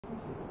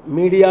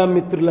Media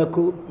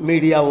మిత్రులకు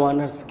media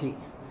owners కి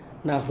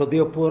నా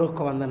హృదయపూర్వక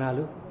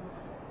వందనాలు।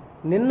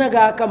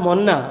 నిన్నగాక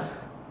మొన్న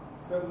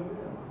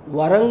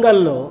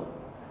వరంగల్లో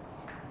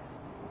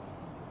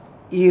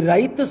ఈ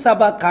రైతు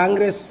సభ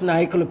కాంగ్రెస్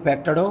నాయకులు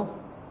పెట్టడం,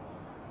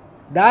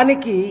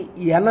 దానికి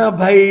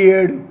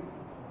 87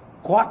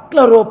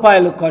 కోట్ల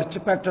రూపాయలు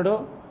ఖర్చు పెట్టడం,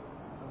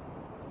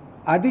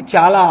 అది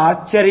చాలా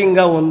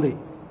ఆశ్చర్యంగా ఉంది।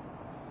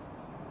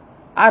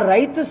 ఆ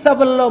రైతు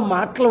సభల్లో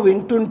మాటలు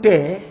వింటుంటే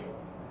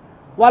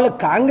వాళ్ళు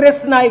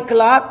కాంగ్రెస్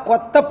నాయకుల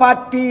కొత్త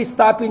పార్టీ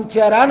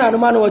స్థాపించారా అని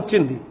అనుమానం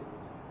వచ్చింది।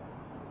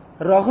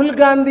 రాహుల్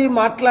గాంధీ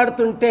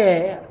మాట్లాడుతుంటే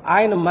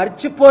ఆయన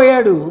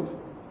మర్చిపోయాడు,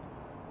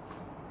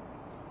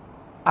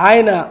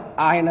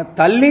 ఆయన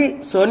తల్లి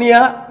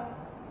సోనియా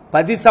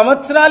 10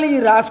 సంవత్సరాలు ఈ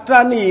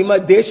రాష్ట్రాన్ని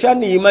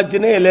దేశాన్ని ఈ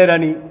మధ్యనే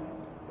వెళ్ళారని,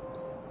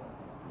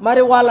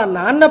 మరి వాళ్ళ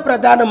నాన్న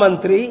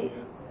ప్రధానమంత్రి,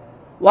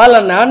 వాళ్ళ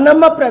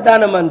నాన్నమ్మ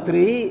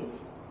ప్రధానమంత్రి,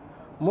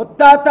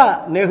 ముత్తాత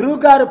నెహ్రూ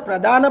గారు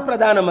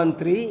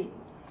ప్రధానమంత్రి,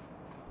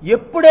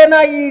 ఎప్పుడైనా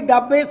ఈ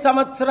 70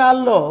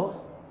 సంవత్సరాల్లో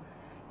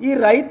ఈ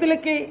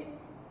రైతులకి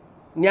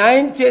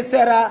న్యాయం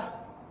చేశారా?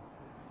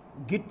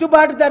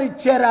 గిట్టుబాటు ధర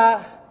ఇచ్చారా?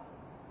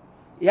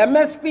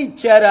 ఎంఎస్పి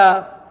ఇచ్చారా?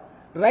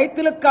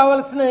 రైతులకు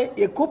కావలసిన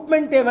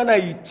ఎక్విప్మెంట్ ఏమైనా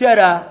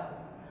ఇచ్చారా?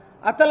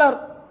 అసలు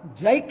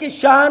జై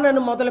కిసాన్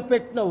అని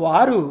మొదలుపెట్టిన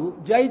వారు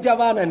జై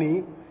జవాన్ అని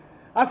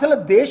అసలు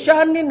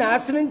దేశాన్ని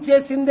నాశనం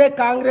చేసిందే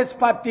కాంగ్రెస్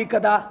పార్టీ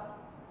కదా।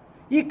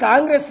 ఈ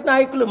కాంగ్రెస్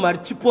నాయకులు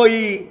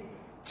మర్చిపోయి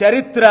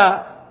చరిత్ర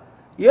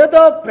ఏదో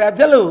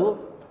ప్రజలు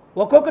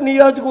ఒక్కొక్క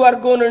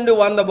నియోజకవర్గం నుండి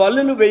 100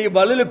 బల్లులు 1000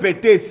 బల్లులు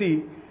పెట్టేసి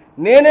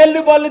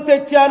నేనెన్ని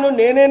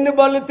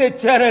బళ్ళు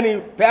తెచ్చానని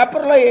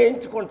పేపర్లో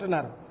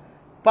వేయించుకుంటున్నారు।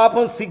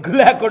 పాపం సిగ్గు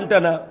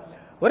లేకుండానా,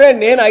 ఒరే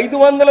నేను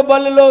 500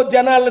 బల్లులో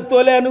జనాలను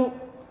తోలాను,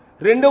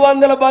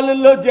 200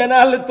 బల్లుల్లో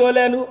జనాలను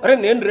తోలాను, అరే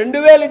నేను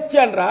 2000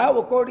 ఇచ్చాను రా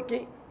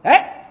ఒక్కోడికి,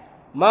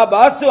 మా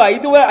బాసు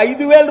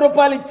 5,000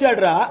 రూపాయలు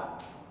ఇచ్చాడు రా,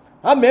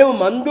 మేము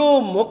మందు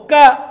మొక్క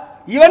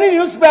ఇవన్నీ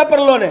న్యూస్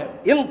పేపర్లోనే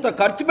ఇంత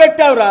ఖర్చు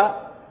పెట్టావురా।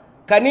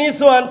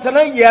 కనీసం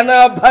అంచనా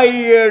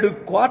 87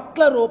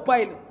 కోట్ల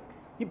రూపాయలు।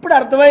 ఇప్పుడు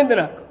అర్థమైంది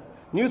నాకు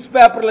న్యూస్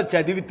పేపర్లో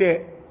చదివితే।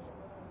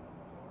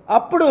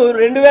 అప్పుడు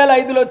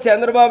 2005లో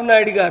చంద్రబాబు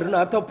నాయుడు గారు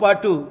నాతో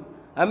పాటు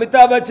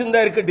అమితాబ్ బచ్చన్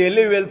దగ్గరికి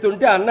ఢిల్లీ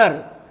వెళ్తుంటే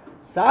అన్నారు,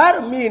 సార్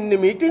మీ ఇన్ని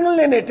మీటింగులు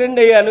నేను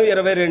అటెండ్ అయ్యాను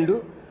 22,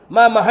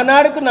 మా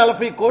మహానాడుకు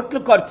 40 కోట్లు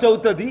ఖర్చు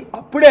అవుతుంది,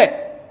 అప్పుడే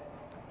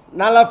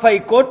 40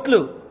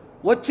 కోట్లు,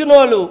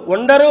 వచ్చినోళ్ళు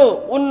ఉండరు,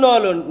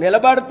 ఉన్నోళ్ళు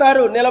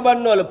నిలబడతారు,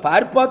 నిలబడినోళ్ళు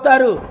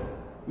పారిపోతారు,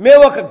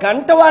 మేము 1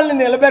 గంట వాళ్ళని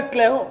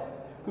నిలబెట్టలేము,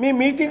 మీ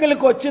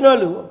మీటింగులకు వచ్చిన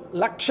వాళ్ళు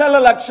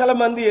లక్షల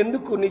మంది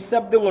ఎందుకు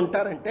నిశ్శబ్దంగా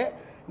ఉంటారంటే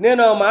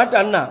నేను ఆ మాట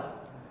అన్నా,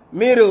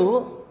 మీరు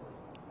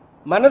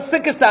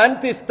మనస్సుకి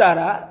శాంతి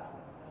ఇస్తారా,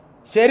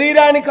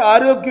 శరీరానికి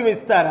ఆరోగ్యం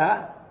ఇస్తారా,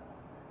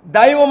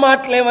 దైవ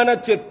మాటలు ఏమైనా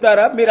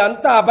చెప్తారా?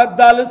 మీరంతా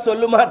అబద్ధాలు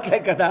సొల్లు మాటలే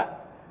కదా,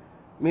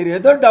 మీరు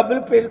ఏదో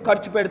డబ్బులు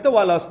ఖర్చు పెడితే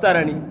వాళ్ళు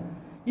వస్తారని।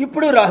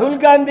 ఇప్పుడు రాహుల్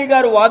గాంధీ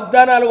గారు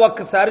వాగ్దానాలు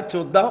ఒక్కసారి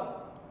చూద్దాం।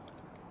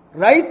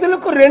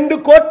 రైతులకు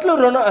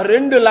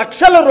 2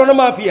 లక్షల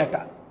రుణమాఫీ అట,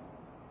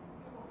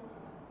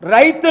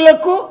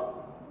 రైతులకు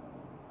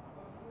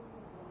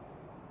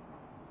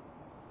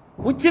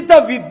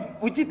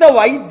ఉచిత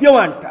వైద్యం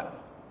అంట,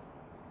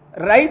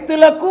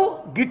 రైతులకు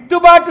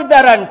గిట్టుబాటు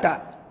ధర అంట,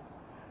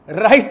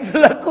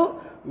 రైతులకు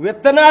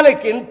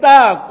విత్తనాలకింత,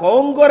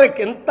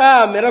 గోంగూరకింత,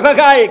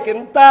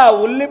 మిరపకాయకింత,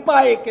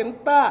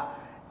 ఉల్లిపాయకింత,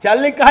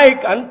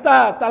 చల్లికాయకంత,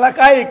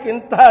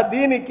 తలకాయకింత,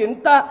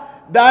 దీనికింత,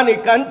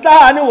 దానికంత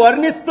అని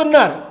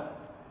వర్ణిస్తున్నారు।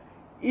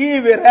 ఈ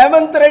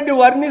రేవంత్ రెడ్డి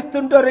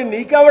వర్ణిస్తుంటారు,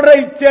 నీకెవడో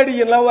ఇచ్చాడు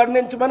ఇలా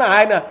వర్ణించమని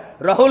ఆయన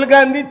రాహుల్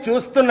గాంధీ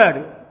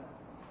చూస్తున్నాడు।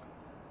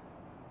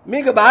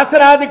 మీకు భాష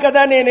రాదు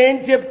కదా, నేనేం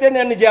చెప్తే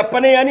నన్ను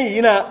చెప్పనే అని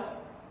ఈయన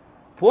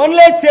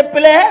ఫోన్లే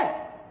చెప్పలే।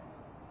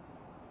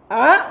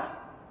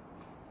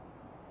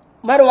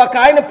 మరి ఒక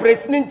ఆయన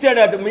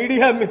ప్రశ్నించాడు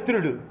మీడియా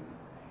మిత్రుడు,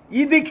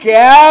 ఇది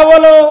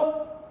కేవలం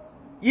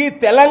ఈ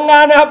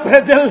తెలంగాణ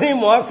ప్రజల్ని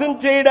మోసం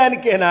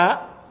చేయడానికేనా?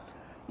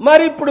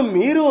 మరి ఇప్పుడు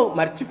మీరు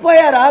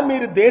మర్చిపోయారా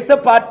మీరు దేశ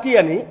పార్టీ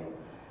అని?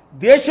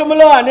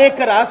 దేశంలో అనేక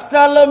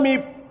రాష్ట్రాల్లో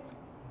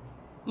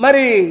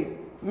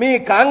మీ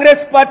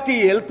కాంగ్రెస్ పార్టీ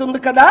వెళ్తుంది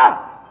కదా,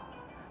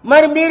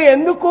 మరి మీరు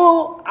ఎందుకు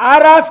ఆ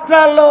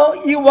రాష్ట్రాల్లో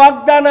ఈ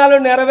వాగ్దానాలు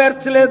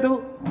నెరవేర్చలేదు?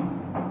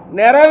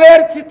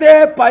 నెరవేర్చితే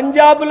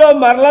పంజాబ్లో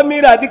మరలా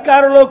మీరు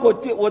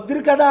అధికారంలోకి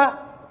వద్దురు కదా।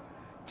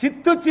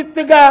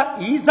 చిత్తుగా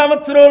ఈ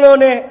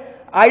సంవత్సరంలోనే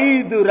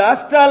 5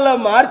 రాష్ట్రాల్లో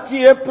మార్చి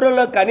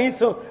ఏప్రిల్లో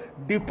కనీసం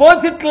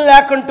డిపాజిట్లు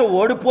లేకుండా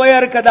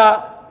ఓడిపోయారు కదా,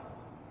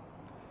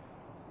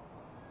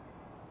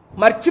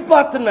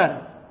 మర్చిపోతున్నారు।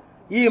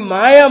 ఈ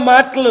మాయ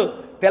మాటలు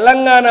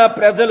తెలంగాణ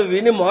ప్రజలు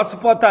విని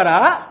మోసపోతారా?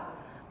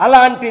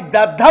 అలాంటి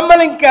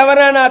దద్దమ్మలు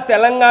ఇంకెవరైనా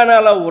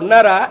తెలంగాణలో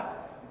ఉన్నారా?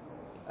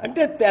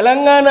 అంటే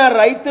తెలంగాణ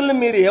రైతులు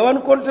మీరు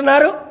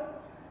ఏమనుకుంటున్నారు?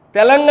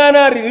 తెలంగాణ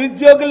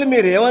నిరుద్యోగులు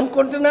మీరు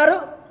ఏమనుకుంటున్నారు?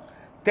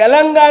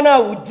 తెలంగాణ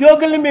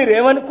ఉద్యోగులు మీరు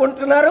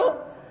ఏమనుకుంటున్నారు?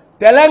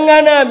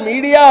 తెలంగాణ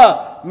మీడియా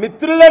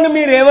మిత్రులను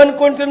మీరు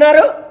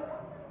ఏమనుకుంటున్నారు?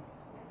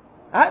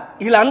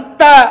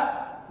 వీళ్ళంతా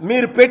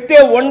మీరు పెట్టే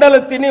ఉండలు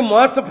తిని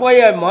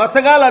మోసపోయే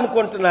మోసగాలు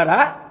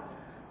అనుకుంటున్నారా?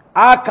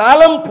 ఆ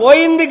కాలం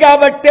పోయింది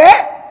కాబట్టే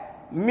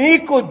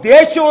మీకు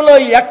దేశంలో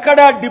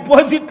ఎక్కడా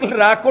డిపాజిట్లు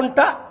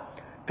రాకుండా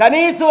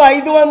కనీసం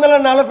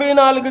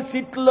 544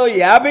 సీట్లలో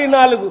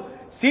 54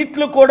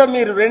 సీట్లు కూడా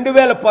మీరు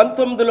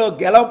 2019లో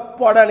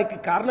గెలవకపోవడానికి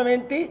కారణం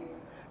ఏంటి?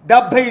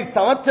 70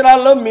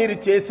 సంవత్సరాల్లో మీరు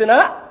చేసిన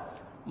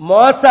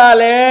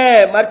మోసాలే.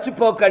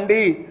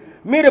 మర్చిపోకండి.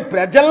 మీరు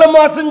ప్రజలను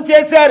మోసం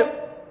చేశారు,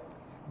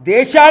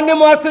 దేశాన్ని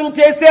మోసం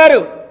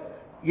చేశారు.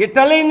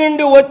 ఇటలీ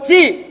నుండి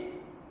వచ్చి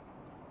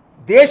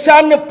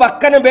దేశాన్ని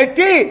పక్కన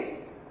పెట్టి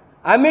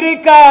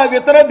అమెరికా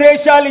ఇతర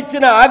దేశాలు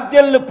ఇచ్చిన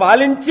ఆజ్ఞలను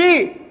పాలించి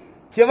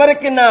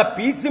చివరికి నా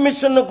పీస్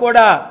మిషన్ను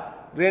కూడా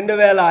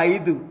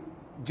 2005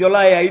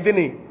 జూలై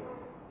 5ని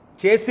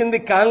చేసింది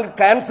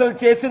క్యాన్సిల్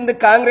చేసింది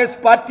కాంగ్రెస్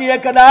పార్టీయే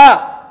కదా.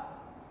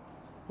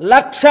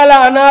 లక్షల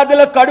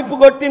అనాథుల కడుపు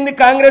కొట్టింది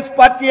కాంగ్రెస్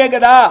పార్టీయే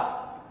కదా.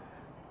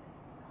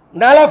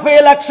 40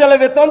 లక్షల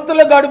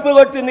వితంతుల కడుపు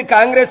కొట్టింది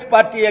కాంగ్రెస్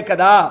పార్టీయే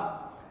కదా.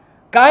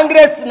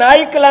 కాంగ్రెస్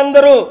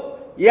నాయకులందరూ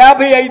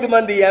 55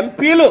 మంది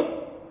ఎంపీలు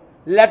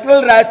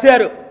లెటర్లు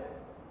రాశారు.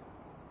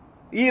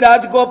 ఈ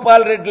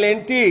రాజగోపాల్ రెడ్డిలు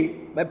ఏంటి,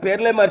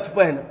 పేర్లే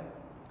మర్చిపోయాను,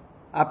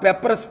 ఆ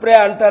పెప్పర్ స్ప్రే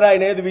అంటారా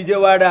ఆయన, ఏది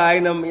విజయవాడ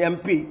ఆయన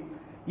ఎంపీ.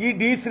 ఈ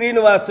డి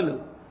శ్రీనివాసులు,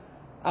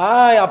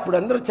 అప్పుడు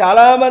అందరూ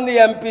చాలామంది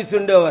ఎంపీస్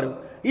ఉండేవారు.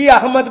 ఈ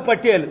అహ్మద్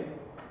పటేల్,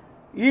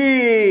 ఈ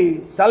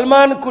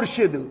సల్మాన్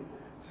ఖుర్షిద్,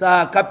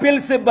 కపిల్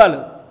సిబ్బల్,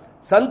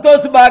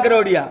 సంతోష్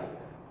బాగరోడియా,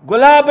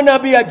 గులాబ్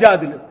నబీ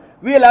ఆజాదులు,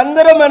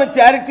 వీళ్ళందరూ మన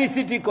చారిటీ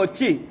సిటీకి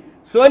వచ్చి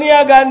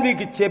సోనియా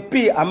గాంధీకి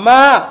చెప్పి,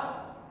 అమ్మా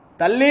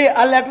తల్లి,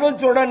 ఆ లెటర్లు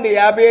చూడండి,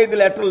 55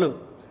 లెటర్లు.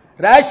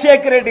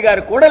 రాజశేఖర రెడ్డి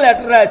గారు కూడా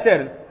లెటర్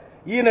రాశారు.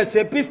 ఈయన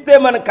చెప్పిస్తే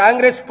మన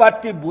కాంగ్రెస్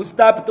పార్టీ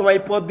భూస్థాపితం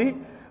అయిపోద్ది.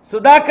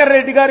 సుధాకర్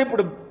రెడ్డి గారు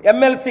ఇప్పుడు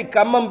ఎమ్మెల్సీ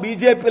ఖమ్మం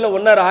బీజేపీలో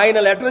ఉన్నారు. ఆయన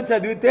లెటర్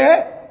చదివితే,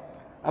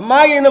 అమ్మా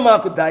ఈయన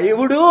మాకు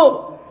దైవుడు,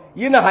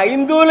 ఈయన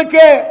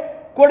హైందువులకే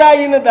కూడా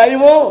ఈయన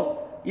దైవం,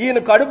 ఈయన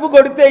కడుపు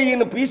కొడితే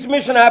ఈయన పీస్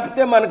మిషన్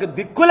ఆపితే మనకు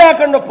దిక్కు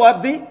లేకుండా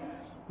పోద్ది,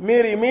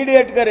 మీరు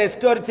ఇమీడియట్గా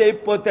రెస్టోర్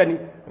చేయకపోతే అని.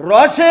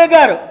 రోషయ్య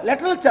గారు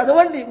లెటర్లు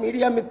చదవండి,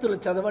 మీడియా మిత్రులు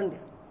చదవండి.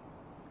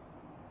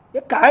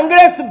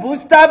 కాంగ్రెస్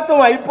భూస్థాపితం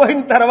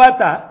అయిపోయిన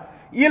తర్వాత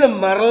ఈయన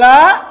మరలా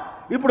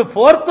ఇప్పుడు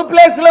 4th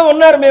ప్లేస్లో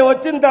ఉన్నారు. మేము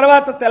వచ్చిన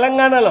తర్వాత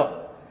తెలంగాణలో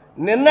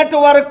నిన్నటి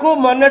వరకు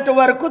మొన్నటి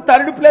వరకు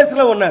 3rd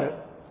ప్లేస్లో ఉన్నారు.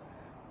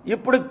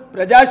 ఇప్పుడు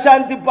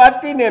ప్రజాశాంతి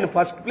పార్టీ నేను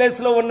 1st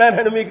ప్లేస్లో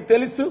ఉన్నానని మీకు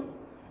తెలుసు.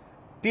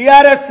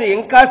 TRS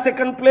ఇంకా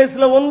 2nd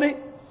ప్లేస్లో ఉంది.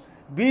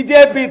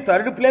 బీజేపీ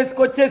 3rd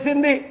ప్లేస్కి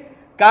వచ్చేసింది.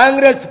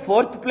 కాంగ్రెస్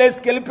 4th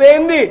ప్లేస్కి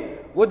వెళ్ళిపోయింది.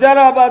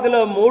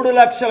 హుజారాబాద్లో 3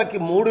 లక్షలకి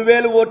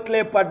 3,000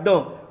 ఓట్లే పడ్డం.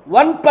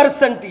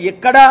 1%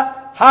 ఇక్కడ,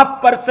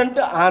 0.5%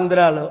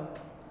 ఆంధ్రాలో.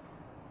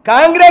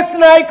 కాంగ్రెస్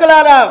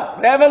నాయకులారా,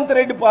 రేవంత్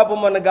రెడ్డి పాపం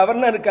మొన్న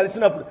గవర్నర్ని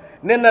కలిసినప్పుడు,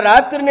 నిన్న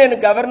రాత్రి నేను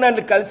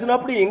గవర్నర్ని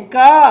కలిసినప్పుడు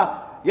ఇంకా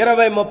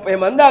 20-30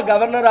 మంది ఆ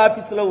గవర్నర్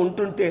ఆఫీసులో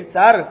ఉంటుంటే,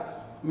 సార్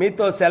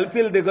మీతో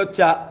సెల్ఫీలు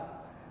దిగొచ్చా?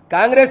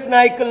 కాంగ్రెస్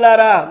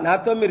నాయకులారా,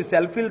 నాతో మీరు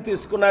సెల్ఫీలు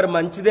తీసుకున్నారు,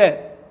 మంచిదే.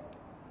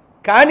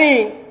 కానీ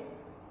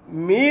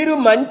మీరు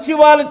మంచి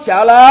వాళ్ళు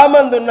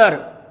చాలామంది ఉన్నారు.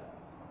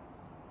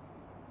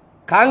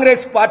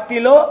 కాంగ్రెస్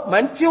పార్టీలో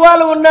మంచి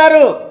వాళ్ళు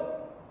ఉన్నారు.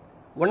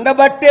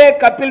 ఉండబట్టే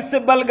కపిల్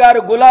సిబ్బల్ గారు,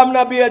 గులాం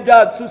నబీ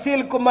ఆజాద్,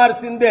 సుశీల్ కుమార్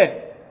సింధే,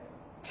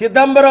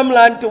 చిదంబరం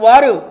లాంటి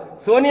వారు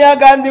సోనియా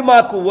గాంధీ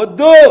మాకు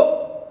వద్దు,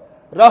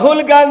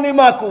 రాహుల్ గాంధీ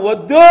మాకు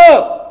వద్దు,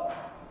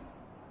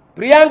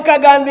 ప్రియాంక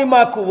గాంధీ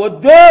మాకు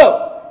వద్దు,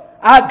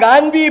 ఆ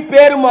గాంధీ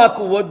పేరు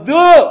మాకు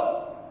వద్దు,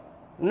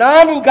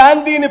 నాని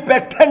గాంధీని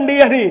పెట్టండి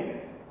అని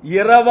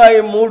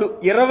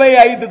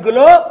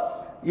 25లో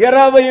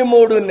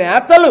 23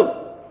 నేతలు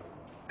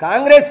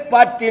కాంగ్రెస్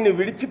పార్టీని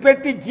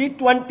విడిచిపెట్టి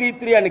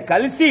G23 అని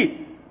కలిసి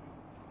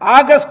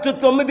ఆగస్టు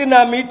 9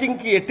 నా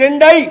మీటింగ్కి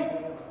అటెండ్ అయి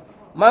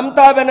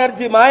మమతా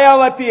బెనర్జీ,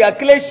 మాయావతి,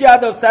 అఖిలేష్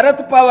యాదవ్,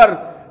 శరద్ పవార్,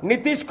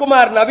 నితీష్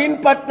కుమార్, నవీన్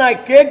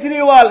పట్నాయక్,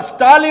 కేజ్రీవాల్,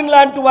 స్టాలిన్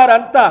లాంటి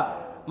వారంతా,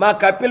 మా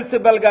కపిల్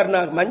సిబ్బల్ గారు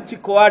నాకు మంచి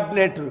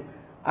కోఆర్డినేటర్,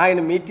 ఆయన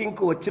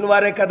మీటింగ్కు వచ్చిన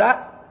వారే కదా.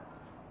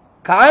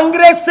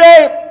 కాంగ్రెస్సే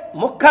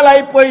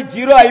ముక్కలైపోయి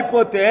 0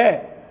 అయిపోతే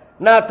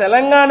నా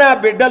తెలంగాణ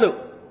బిడ్డలు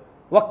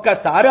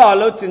ఒక్కసారి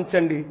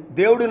ఆలోచించండి.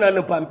 దేవుడు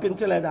నన్ను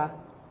పంపించలేదా?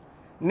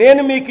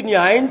 నేను మీకు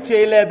న్యాయం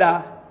చేయలేదా?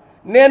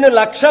 నేను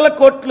లక్షల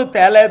కోట్లు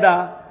తేలేదా?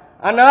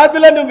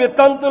 అనాథులను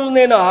వితంతులు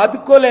నేను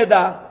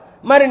ఆదుకోలేదా?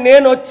 మరి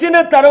నేను వచ్చిన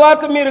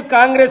తర్వాత మీరు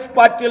కాంగ్రెస్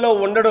పార్టీలో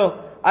ఉండడం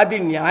అది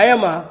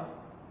న్యాయమా?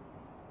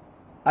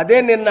 అదే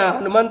నిన్న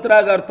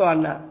హనుమంతరావు గారితో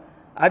అన్నా,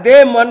 అదే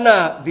మొన్న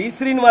డి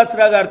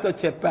శ్రీనివాసరావు గారితో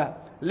చెప్పా.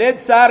 లేదు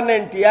సార్,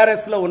 నేను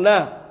TRSలో ఉన్నా,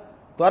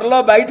 త్వరలో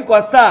బయటకు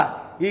వస్తా,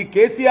 ఈ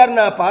కేసీఆర్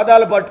నా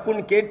పాదాలు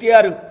పట్టుకుని,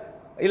 కేటీఆర్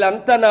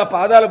వీళ్ళంతా నా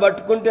పాదాలు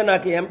పట్టుకుంటే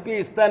నాకు ఎంపీ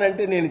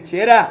ఇస్తానంటే నేను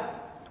చేరా,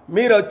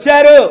 మీరు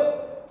వచ్చారు,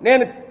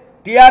 నేను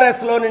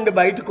TRSలో నుండి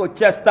బయటకు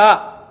వచ్చేస్తా.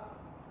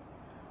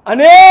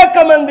 అనేక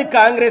మంది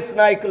కాంగ్రెస్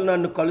నాయకులు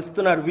నన్ను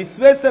కలుస్తున్నారు.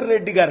 విశ్వేశ్వర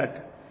రెడ్డి గారట,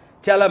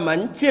 చాలా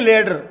మంచి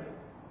లీడర్,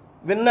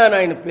 విన్నాను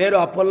ఆయన పేరు,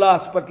 అపోలో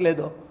హాస్పిటల్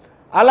ఏదో.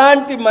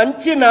 అలాంటి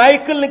మంచి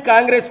నాయకుల్ని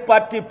కాంగ్రెస్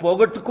పార్టీ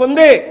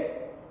పోగొట్టుకుంది.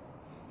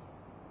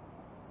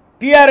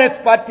 టిఆర్ఎస్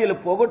పార్టీలు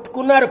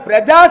పోగొట్టుకున్నారు.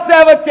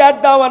 ప్రజాసేవ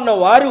చేద్దామన్న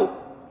వారు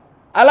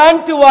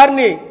అలాంటి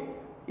వారిని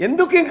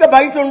ఎందుకు ఇంకా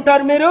బయట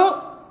ఉంటారు మీరు?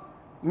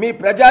 మీ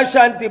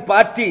ప్రజాశాంతి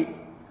పార్టీ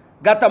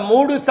గత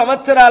 3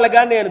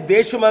 సంవత్సరాలుగా నేను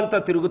దేశమంతా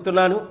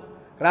తిరుగుతున్నాను,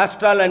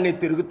 రాష్ట్రాలన్నీ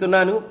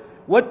తిరుగుతున్నాను.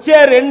 వచ్చే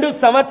 2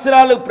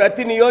 సంవత్సరాలు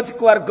ప్రతి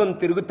నియోజకవర్గం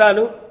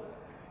తిరుగుతాను.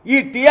 ఈ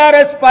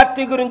టిఆర్ఎస్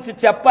పార్టీ గురించి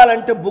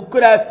చెప్పాలంటే బుక్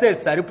రాస్తే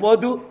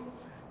సరిపోదు.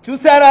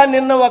 చూసారా,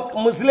 నిన్న ఒక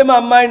ముస్లిం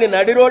అమ్మాయిని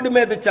నడి రోడ్డు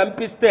మీద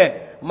చంపిస్తే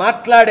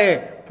మాట్లాడే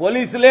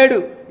పోలీసు లేడు,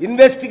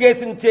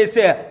 ఇన్వెస్టిగేషన్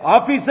చేసే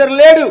ఆఫీసర్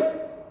లేడు.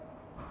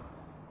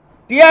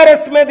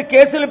 టిఆర్ఎస్ మీద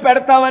కేసులు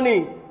పెడతామని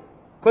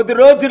కొద్ది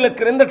రోజుల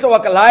క్రిందట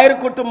ఒక లాయర్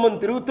కుటుంబం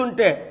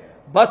తిరుగుతుంటే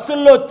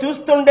బస్సుల్లో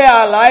చూస్తుంటే ఆ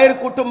లాయర్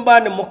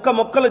కుటుంబాన్ని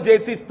ముక్కలు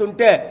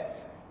చేసిస్తుంటే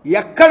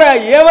ఎక్కడ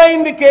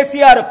ఏమైంది?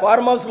 కేసీఆర్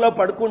ఫార్మ్ హౌస్లో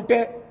పడుకుంటే,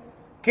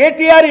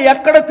 కేటీఆర్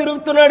ఎక్కడ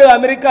తిరుగుతున్నాడు?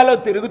 అమెరికాలో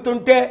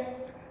తిరుగుతుంటే,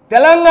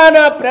 తెలంగాణ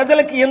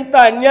ప్రజలకి ఇంత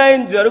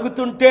అన్యాయం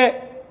జరుగుతుంటే,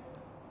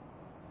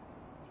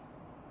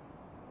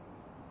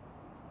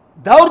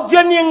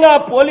 దౌర్జన్యంగా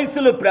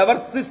పోలీసులు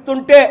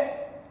ప్రవర్తిస్తుంటే,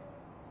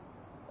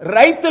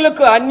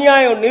 రైతులకు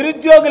అన్యాయం,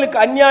 నిరుద్యోగులకు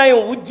అన్యాయం,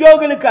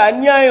 ఉద్యోగులకు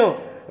అన్యాయం,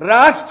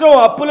 రాష్ట్రం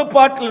అప్పుల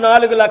పాట్లు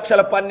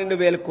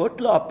 4,12,000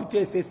 కోట్లు అప్పు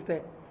చేసేస్తే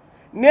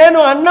నేను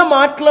అన్న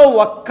మాటలో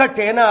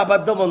ఒక్కటేనా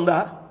అబద్ధం ఉందా?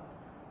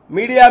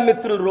 మీడియా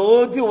మిత్రులు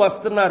రోజు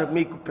వస్తున్నారు,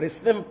 మీకు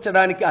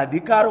ప్రశ్నించడానికి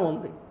అధికారం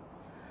ఉంది.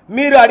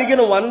 మీరు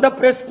అడిగిన 100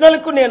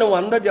 ప్రశ్నలకు నేను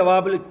 100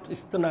 జవాబులు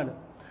ఇస్తున్నాను.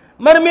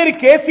 మరి మీరు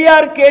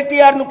కేసీఆర్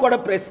కేటీఆర్ను కూడా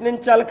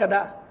ప్రశ్నించాలి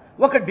కదా.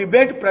 ఒక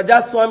డిబేట్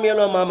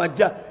ప్రజాస్వామ్యంలో మా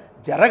మధ్య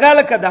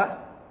జరగాలి కదా.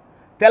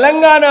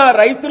 తెలంగాణ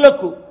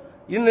రైతులకు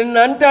నిన్న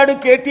అంటాడు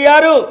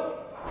కేటీఆర్,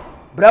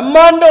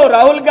 బ్రహ్మాండం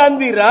రాహుల్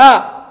గాంధీ రా,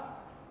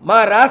 మా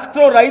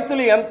రాష్ట్రం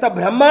రైతులు ఎంత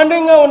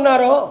బ్రహ్మాండంగా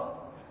ఉన్నారో,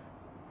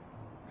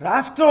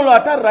 రాష్ట్రంలో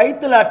అట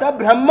రైతులట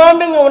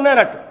బ్రహ్మాండంగా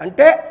ఉన్నారట.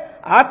 అంటే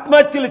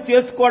ఆత్మహత్యలు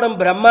చేసుకోవడం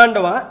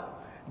బ్రహ్మాండమా?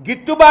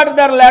 గిట్టుబాటు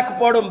ధర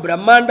లేకపోవడం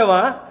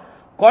బ్రహ్మాండమా?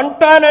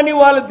 కొంటానని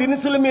వాళ్ళ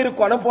దినుసులు మీరు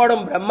కొనపోవడం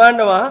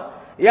బ్రహ్మాండమా?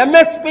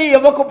 ఎంఎస్పి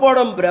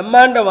ఇవ్వకపోవడం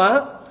బ్రహ్మాండమా?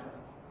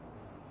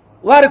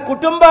 వారి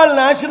కుటుంబాలు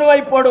నాశనం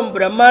అయిపోవడం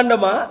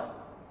బ్రహ్మాండమా?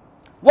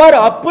 వారు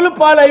అప్పుల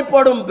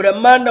పాలైపోవడం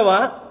బ్రహ్మాండమా?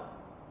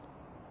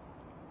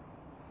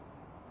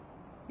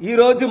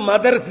 ఈరోజు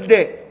మదర్స్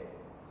డే.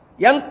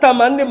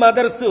 ఎంతమంది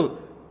మదర్సు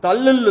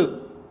తల్లుళ్ళు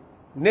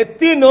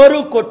నెత్తి నోరు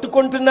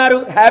కొట్టుకుంటున్నారు.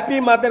 హ్యాపీ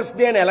మదర్స్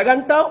డే అని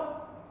ఎలాగంటాం?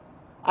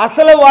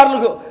 అసలు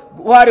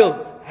వారు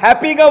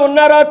హ్యాపీగా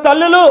ఉన్నారా?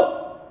 తల్లులు,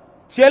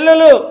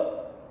 చెల్లెలు,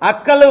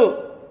 అక్కలు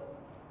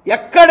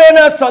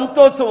ఎక్కడైనా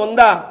సంతోషం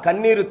ఉందా?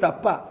 కన్నీరు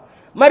తప్ప.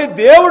 మరి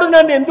దేవుడు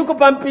నన్ను ఎందుకు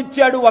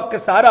పంపించాడు?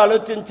 ఒక్కసారి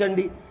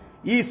ఆలోచించండి.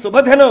 ఈ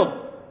శుభదినం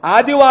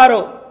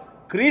ఆదివారం,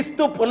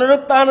 క్రీస్తు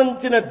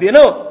పునరుత్థానించిన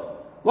దినం.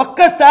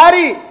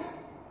 ఒక్కసారి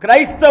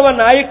క్రైస్తవ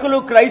నాయకులు,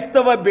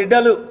 క్రైస్తవ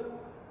బిడ్డలు,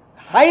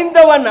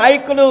 హైందవ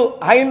నాయకులు,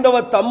 హైందవ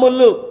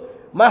తమ్ముళ్ళు,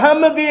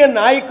 మహమ్మదీయ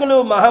నాయకులు,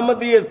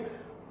 మహమ్మదీయ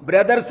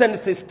బ్రదర్స్ అండ్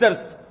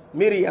సిస్టర్స్,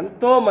 మీరు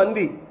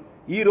ఎంతోమంది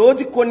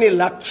ఈరోజు కొన్ని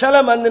లక్షల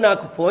మంది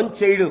నాకు ఫోన్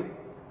చేయడు.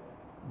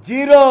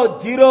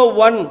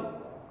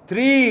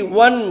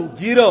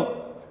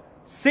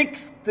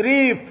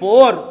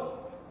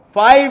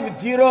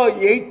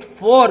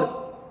 0013103405084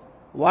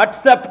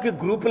 వాట్సాప్కి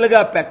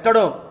గ్రూపులుగా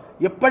పెట్టడం.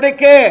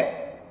 ఇప్పటికే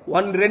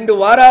 1-2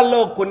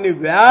 వారాల్లో కొన్ని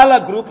వేల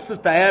గ్రూప్స్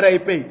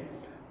తయారైపోయి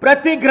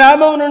ప్రతి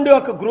గ్రామం నుండి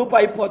ఒక గ్రూప్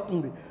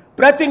అయిపోతుంది.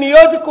 ప్రతి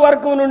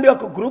నియోజకవర్గం నుండి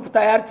ఒక గ్రూప్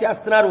తయారు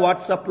చేస్తున్నారు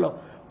వాట్సాప్లో.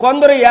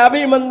 కొందరు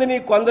 50 మందిని,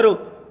 కొందరు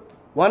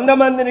 100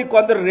 మందిని,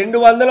 కొందరు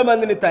 200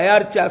 మందిని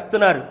తయారు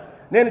చేస్తున్నారు.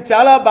 నేను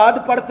చాలా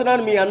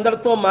బాధపడుతున్నాను, మీ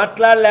అందరితో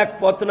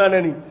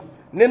మాట్లాడలేకపోతున్నానని.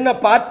 నిన్న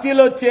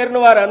పార్టీలో చేరిన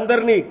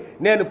వారందరినీ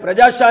నేను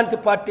ప్రజాశాంతి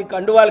పార్టీ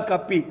కండువాలు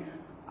కప్పి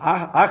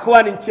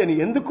ఆహ్వానించాను.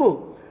 ఎందుకు?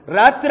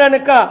 రాత్రి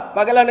అనక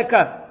పగలనక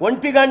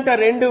 1 గంట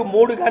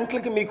 2-3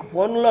 గంటలకి మీకు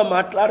ఫోన్లో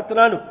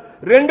మాట్లాడుతున్నాను.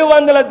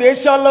 200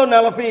 దేశాల్లో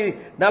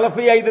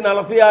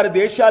 45-46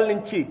 దేశాల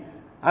నుంచి,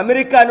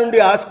 అమెరికా నుండి,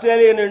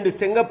 ఆస్ట్రేలియా నుండి,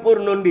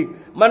 సింగపూర్ నుండి,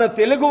 మన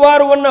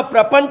తెలుగువారు ఉన్న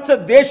ప్రపంచ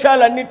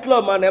దేశాలన్నింటిలో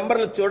మా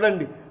నెంబర్లు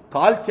చూడండి,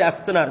 కాల్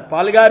చేస్తున్నారు.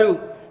 పాల్గారు,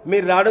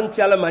 మీరు రావడం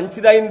చాలా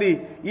మంచిదైంది.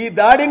 ఈ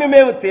దాడిని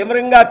మేము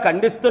తీవ్రంగా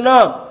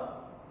ఖండిస్తున్నాం.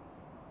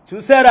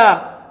 చూసారా,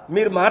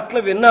 మీరు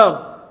మాటలు విన్నాం.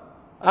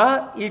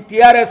 ఈ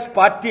టిఆర్ఎస్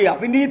పార్టీ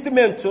అవినీతి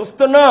మేము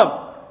చూస్తున్నాం.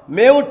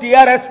 మేము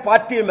టిఆర్ఎస్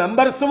పార్టీ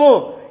మెంబర్సుము.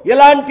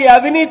 ఇలాంటి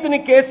అవినీతిని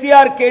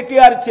కేసీఆర్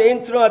కేటీఆర్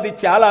చేయించడం అది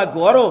చాలా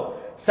ఘోరం.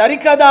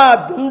 సరికదా, ఆ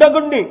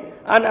దుండగుణ్ణి,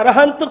 ఆ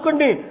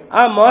నరహంతకుణ్ణి,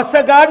 ఆ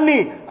మోసగాడిని,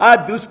 ఆ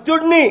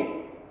దుష్టుడిని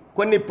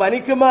కొన్ని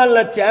పనికిమాలిన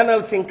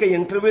ఛానల్స్ ఇంకా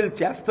ఇంటర్వ్యూలు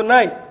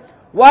చేస్తున్నాయి.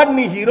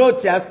 వాడిని హీరో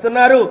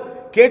చేస్తున్నారు.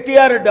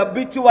 కేటీఆర్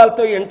డబ్బిచ్చి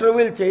వాళ్ళతో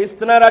ఇంటర్వ్యూలు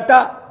చేయిస్తున్నారట.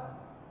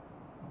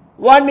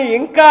 వాడిని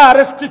ఇంకా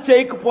అరెస్ట్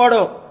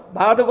చేయకపోవడం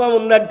బాధగా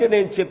ఉందంటే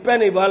నేను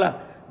చెప్పాను. ఇవాళ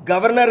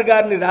గవర్నర్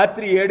గారిని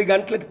రాత్రి 7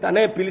 గంటలకు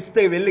తనే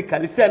పిలిస్తే వెళ్ళి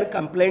కలిశాను,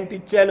 కంప్లైంట్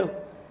ఇచ్చాను.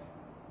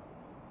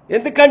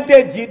 ఎందుకంటే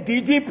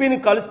డీజీపీని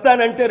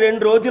కలుస్తానంటే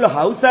 2 రోజులు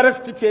హౌస్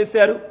అరెస్ట్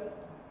చేశారు.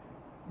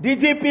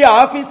 డీజీపీ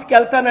ఆఫీస్కి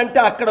వెళ్తానంటే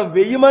అక్కడ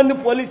 1000 మంది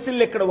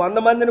పోలీసులు, ఇక్కడ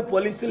 100 మందిని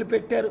పోలీసులు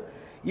పెట్టారు.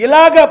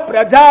 ఇలాగ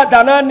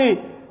ప్రజాధనాన్ని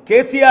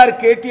కేసీఆర్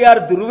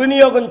కేటీఆర్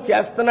దుర్వినియోగం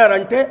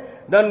చేస్తున్నారంటే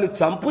నన్ను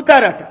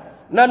చంపుతారట,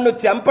 నన్ను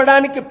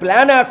చంపడానికి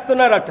ప్లాన్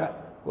వేస్తున్నారట.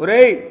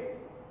 ఒరేయ్,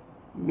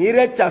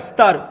 మీరే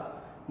చస్తారు,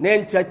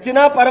 నేను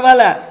చచ్చినా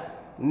పర్వాలే,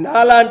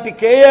 నాలాంటి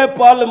కేఏ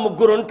పాలు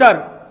 3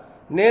 ఉంటారు.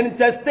 నేను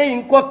చస్తే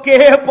ఇంకొక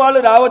కేఏ పాలు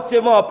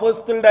రావచ్చేమో,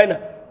 అపోస్తులుడైన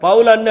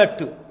పౌలు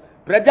అన్నట్టు.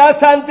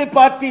 ప్రజాశాంతి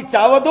పార్టీ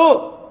చావదు.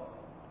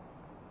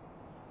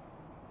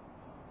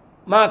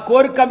 మా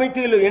కోర్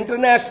కమిటీలు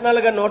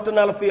ఇంటర్నేషనల్గా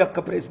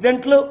 141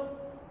 ప్రెసిడెంట్లు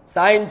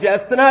సాయం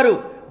చేస్తున్నారు.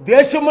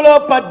 దేశంలో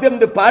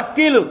 18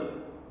 పార్టీలు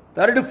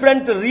థర్డ్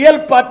ఫ్రంట్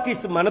రియల్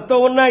పార్టీస్ మనతో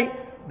ఉన్నాయి.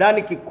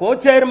 దానికి కో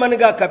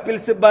చైర్మన్గా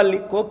కపిల్ సిబ్బాల్ని,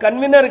 కో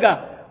కన్వీనర్గా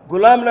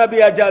గులాం నబీ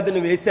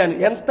ఆజాద్ని వేశాను.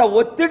 ఎంత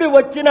ఒత్తిడి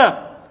వచ్చినా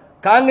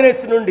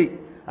కాంగ్రెస్ నుండి.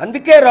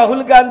 అందుకే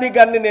రాహుల్ గాంధీ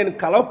గారిని నేను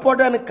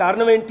కలవకపోవడానికి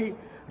కారణం ఏంటి?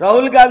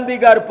 రాహుల్ గాంధీ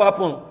గారు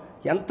పాపం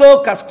ఎంతో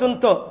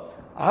కష్టంతో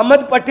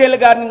అహ్మద్ పటేల్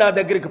గారిని నా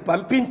దగ్గరికి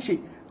పంపించి,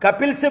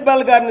 కపిల్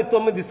సిబ్బాల్ గారిని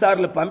 9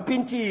 సార్లు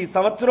పంపించి, ఈ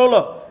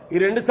సంవత్సరంలో, ఈ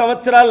 2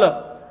 సంవత్సరాల్లో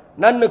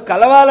నన్ను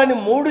కలవాలని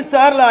 3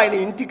 సార్లు ఆయన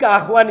ఇంటికి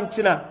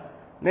ఆహ్వానించిన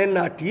నేను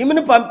నా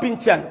టీంని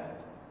పంపించాను.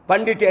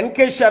 పండిట్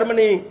ఎన్కే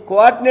శర్మని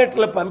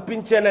కోఆర్డినేటర్లు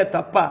పంపించానే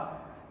తప్ప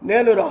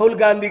నేను రాహుల్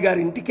గాంధీ గారి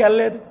ఇంటికి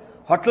వెళ్ళలేదు.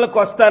 హోటల్కి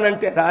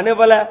వస్తానంటే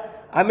రానివ్వలే,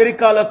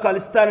 అమెరికాలో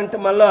కలుస్తానంటే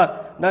మళ్ళా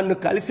నన్ను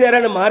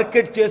కలిసారని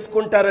మార్కెట్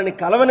చేసుకుంటారని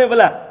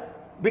కలవనివ్వలే.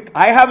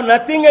 I have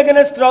nothing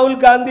against Rahul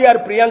Gandhi or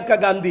Priyanka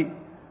Gandhi,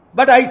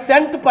 but I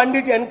sent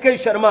Pandit NK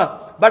Sharma,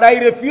 but I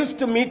refused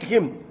to meet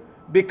him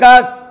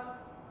because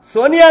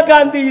Sonia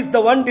Gandhi is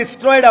the one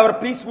destroyed our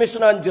peace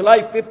mission on July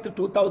 5th,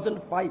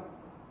 2005.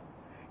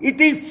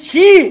 It is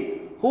she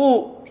who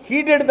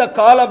heeded the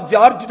call of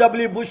George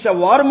W. Bush, a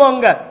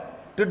warmonger,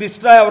 to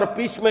destroy our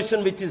peace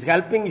mission which is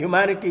helping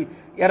humanity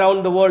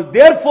around the world.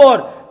 Therefore,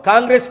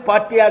 Congress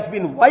party has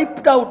been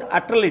wiped out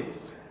utterly.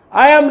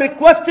 I am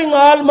requesting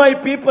all my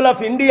people of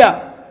India,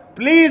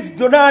 please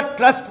do not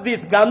trust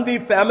this Gandhi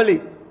family.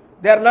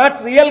 They are not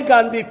real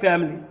Gandhi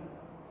family.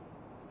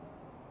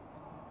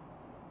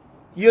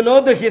 You know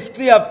the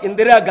history of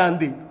Indira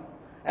Gandhi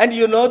and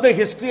you know the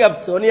history of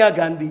Sonia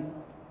Gandhi.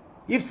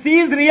 If she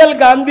is real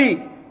Gandhi,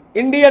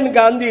 Indian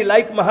Gandhi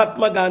like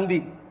Mahatma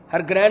Gandhi,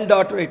 her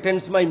granddaughter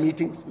attends my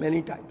meetings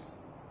many times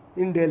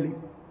in Delhi.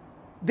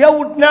 They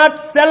would not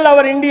sell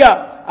our India.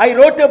 I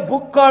wrote a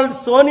book called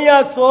Sonia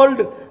Sold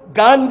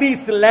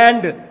Gandhi's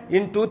Land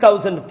in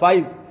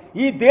 2005.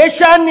 ఈ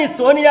దేశాన్ని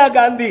సోనియా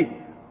గాంధీ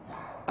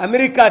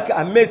అమెరికాకి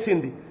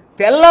అమ్మేసింది.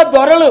 తెల్ల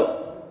దొరలు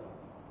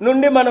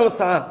నుండి మనం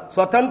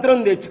స్వతంత్రం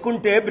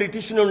తెచ్చుకుంటే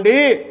British నుండి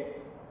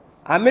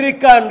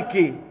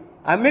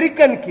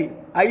అమెరికన్కి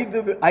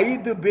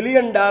 $5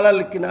 బిలియన్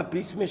నా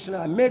పీస్ మిషన్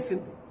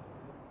అమ్మేసింది.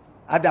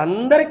 అది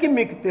అందరికీ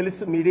మీకు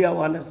తెలుసు. మీడియా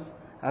ఓనర్స్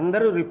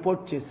అందరూ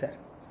రిపోర్ట్ చేశారు.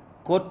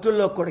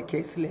 కోర్టుల్లో కూడా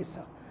కేసులు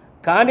వేశాం.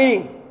 కానీ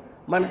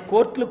మన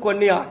కోర్టులు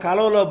కొన్ని ఆ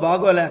కాలంలో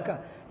బాగోలేక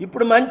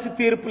ఇప్పుడు మంచి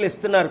తీర్పులు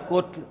ఇస్తున్నారు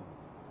కోర్టులు,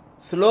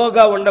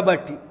 స్లోగా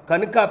ఉండబట్టి.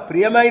 కనుక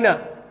ప్రియమైన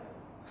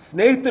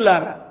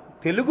స్నేహితులారా,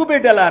 తెలుగు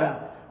బిడ్డలారా,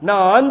 నా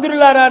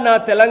ఆంధ్రులారా, నా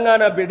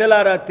తెలంగాణ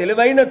బిడ్డలారా,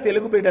 తెలివైన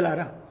తెలుగు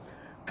బిడ్డలారా,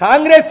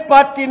 కాంగ్రెస్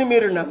పార్టీని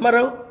మీరు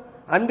నమ్మరు.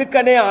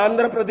 అందుకనే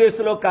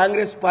ఆంధ్రప్రదేశ్లో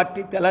కాంగ్రెస్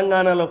పార్టీ,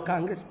 తెలంగాణలో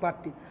కాంగ్రెస్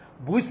పార్టీ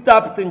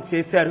భూస్థాపితం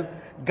చేశారు.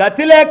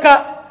 గతి లేక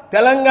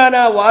తెలంగాణ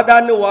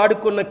వాదాన్ని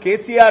వాడుకున్న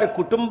కేసీఆర్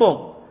కుటుంబం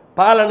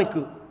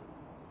పాలనకు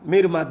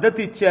మీరు మద్దతు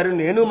ఇచ్చారు,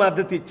 నేను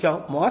మద్దతు ఇచ్చాం,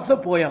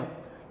 మోసపోయాం.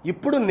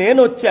 ఇప్పుడు నేను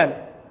వచ్చాను,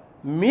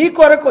 మీ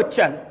కొరకు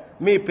వచ్చాను,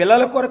 మీ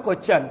పిల్లల కొరకు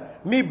వచ్చాను,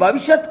 మీ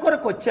భవిష్యత్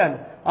కొరకు వచ్చాను.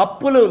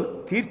 అప్పులు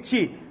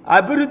తీర్చి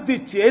అభివృద్ధి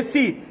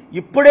చేసి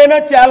ఇప్పుడైనా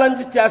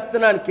ఛాలెంజ్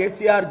చేస్తున్నాను.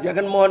 కేసీఆర్,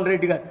 జగన్మోహన్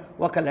రెడ్డి గారు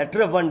ఒక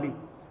లెటర్ ఇవ్వండి.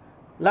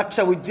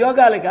 1,00,000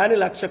 ఉద్యోగాలు కానీ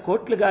 1,00,000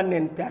 కోట్లు కానీ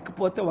నేను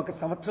తేకపోతే ఒక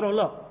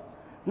సంవత్సరంలో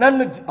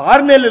నన్ను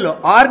 6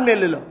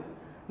 నెలల్లో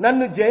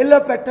నన్ను జైల్లో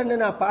పెట్టండి,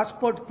 నా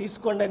పాస్పోర్ట్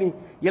తీసుకోండి అని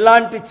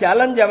ఇలాంటి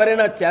ఛాలెంజ్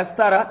ఎవరైనా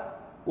చేస్తారా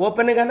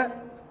ఓపెన్గానా?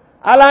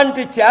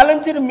 అలాంటి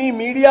ఛాలెంజ్ని మీ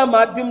మీడియా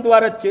మాధ్యమం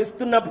ద్వారా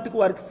చేస్తున్నప్పటికీ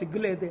వారికి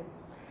సిగ్గులేదే.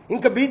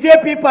 ఇంకా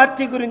బీజేపీ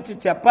పార్టీ గురించి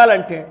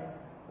చెప్పాలంటే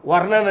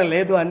వర్ణన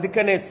లేదు.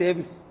 అందుకనే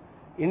సేవ్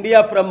ఇండియా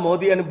ఫ్రమ్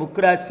మోదీ అని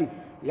బుక్ రాసి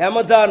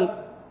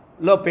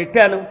అమెజాన్లో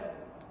పెట్టాను.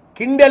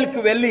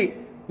 కిండెల్కి వెళ్ళి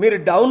మీరు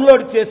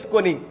డౌన్లోడ్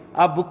చేసుకొని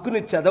ఆ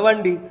బుక్ని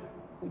చదవండి.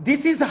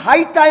 This is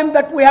high time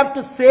that we have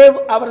to save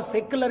our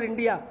secular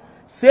India,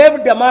 save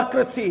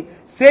democracy,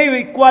 save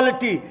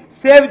equality,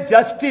 save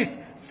justice,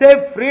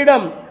 save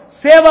freedom,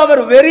 save our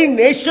very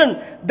nation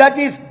that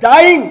is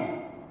dying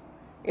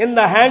in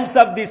the hands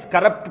of these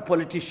corrupt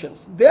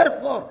politicians.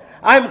 Therefore,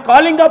 I am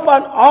calling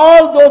upon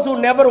all those who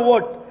never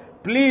vote,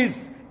 please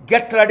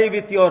get ready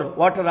with your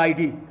voter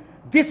ID.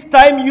 This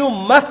time you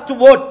must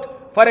vote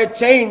for a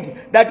change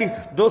that is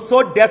so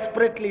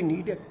desperately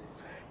needed.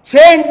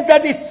 Change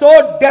that is so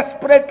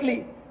desperately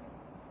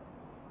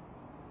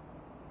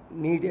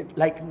needed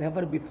like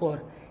never before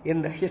in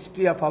the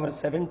history of our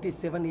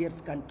 77 years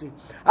country.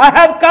 I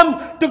have come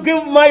to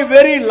give my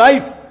very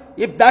life,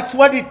 if that's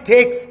what it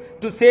takes,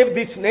 to save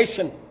this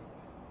nation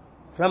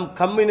from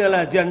communal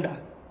agenda,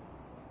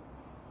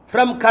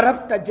 from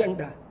corrupt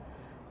agenda.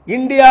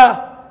 India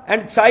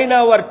and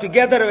China were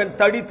together when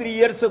 33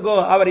 years ago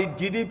our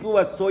GDP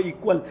was so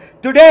equal.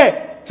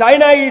 Today,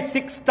 China is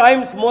 6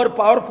 times more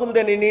powerful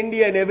than in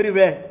India and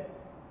everywhere,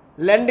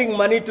 lending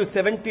money to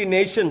 70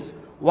 nations,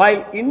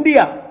 while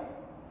India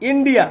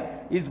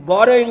is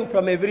borrowing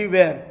from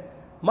everywhere.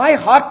 My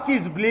heart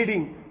is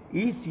bleeding.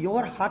 Is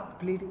your heart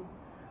bleeding?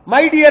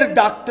 My dear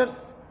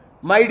doctors,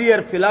 my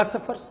dear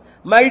philosophers,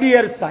 my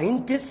dear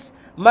scientists,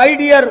 my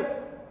dear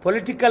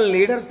political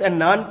leaders and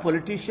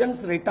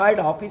non-politicians, retired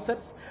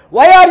officers,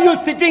 why are you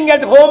sitting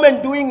at home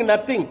and doing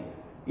nothing?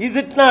 Is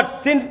it not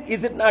sin?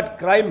 Is it not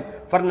crime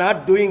for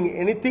not doing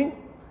anything?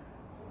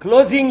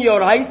 Closing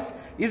your eyes?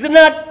 Is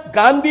not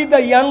Gandhi,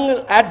 the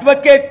young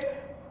advocate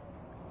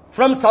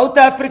from South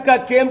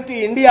Africa, came to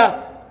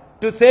India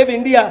to save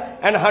India,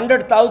 and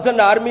 100,000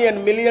 army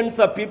and millions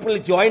of people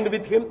joined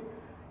with him?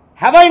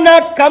 Have I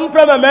not come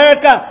from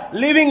America,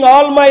 leaving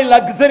all my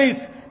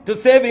luxuries to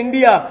save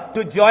India,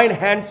 to join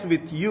hands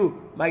with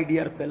you, my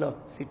dear fellow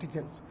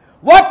citizens?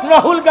 What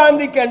Rahul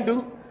Gandhi can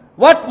do,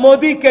 what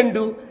Modi can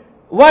do,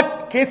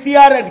 what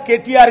KCR and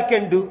KTR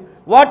can do,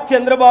 what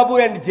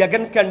Chandrababu and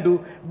Jagan can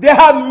do, they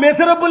have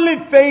miserably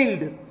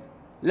failed.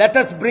 Let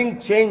us bring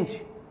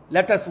change.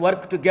 Let us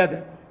work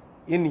together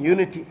in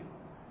unity.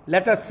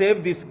 Let us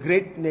save this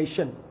great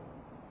nation.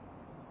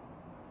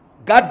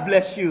 God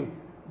bless you.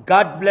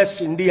 God bless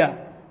India.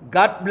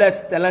 God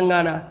bless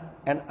Telangana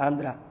and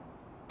Andhra.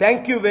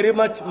 Thank you very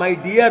much, my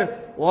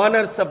dear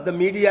owners of the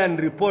media and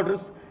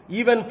reporters,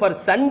 even for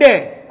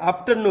Sunday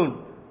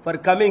afternoon, for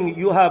coming.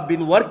 You have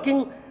been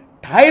working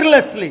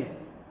tirelessly,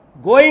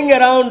 going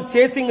around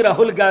chasing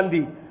Rahul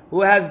Gandhi,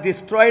 who has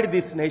destroyed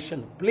this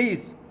nation.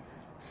 Please,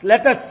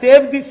 let us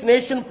save this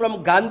nation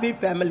from Gandhi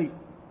family.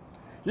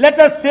 Let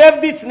us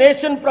save this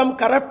nation from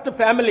corrupt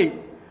family.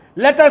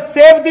 Let us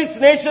save this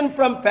nation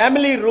from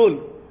family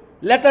rule.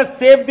 Let us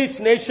save this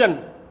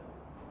nation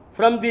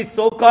from these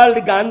so-called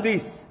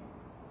Gandhis.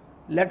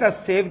 Let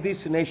us save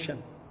this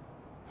nation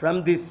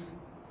from these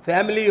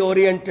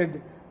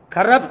family-oriented,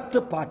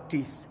 corrupt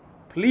parties.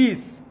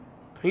 Please,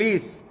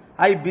 please,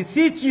 I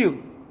beseech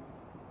you,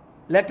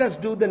 let us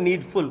do the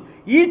needful.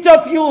 Each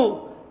of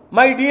you,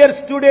 my dear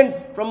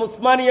students from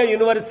Usmania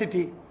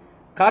University,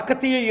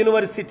 Kakatiya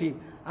University,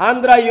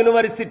 Andhra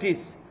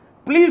universities,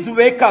 please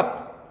wake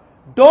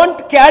up.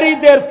 Don't carry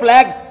their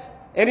flags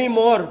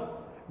anymore.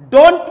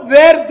 Don't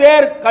wear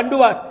their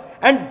kanduvas,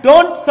 and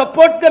don't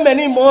support them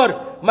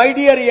anymore. My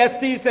dear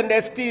SCs and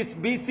STs,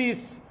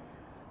 BCs,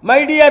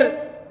 my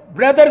dear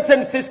brothers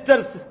and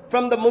sisters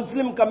from the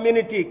Muslim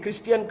community,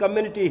 Christian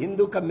community,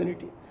 Hindu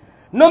community,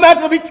 no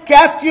matter which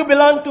caste you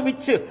belong to,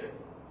 which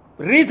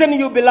reason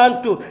you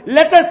belong to,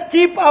 let us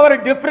keep our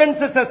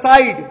differences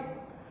aside.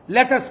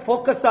 Let us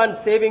focus on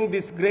saving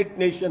this great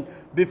nation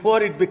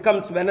before it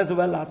becomes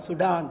Venezuela,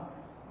 Sudan,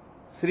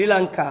 Sri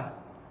Lanka,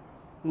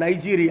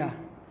 Nigeria.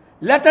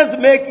 Let us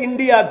make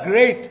India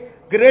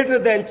great, greater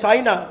than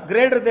China,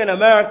 greater than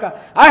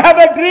America. I have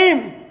a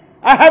dream,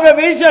 I have a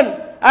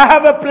vision, I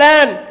have a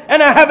plan,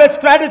 and I have a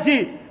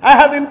strategy I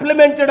have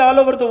implemented all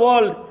over the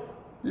world.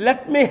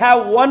 Let me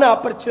have one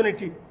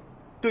opportunity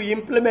to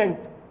implement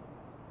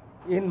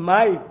in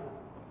my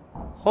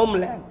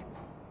homeland.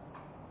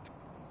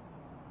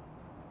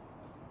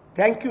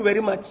 Thank you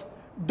very much.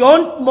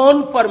 Don't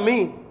mourn for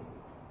me,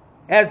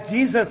 as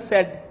Jesus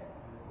said,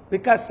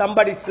 because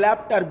somebody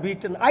slapped or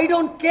beaten. I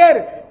don't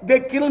care,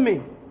 they kill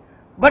me.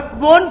 But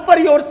mourn for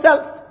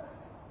yourself,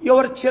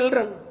 your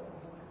children,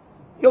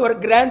 your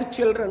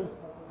grandchildren,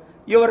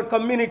 your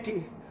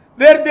community,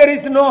 where there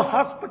is no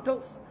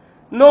hospitals,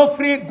 no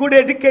free good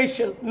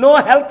education, no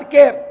health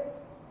care,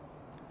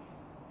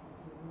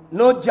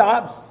 no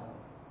jobs.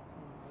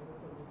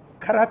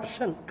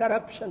 Corruption,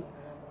 corruption,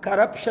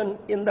 corruption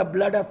in the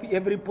blood of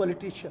every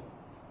politician.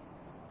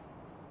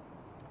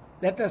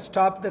 Let us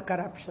stop the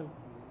corruption.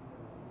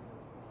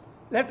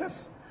 Let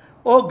us,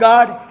 oh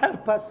God,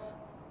 help us.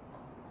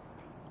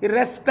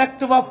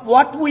 Irrespective of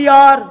what we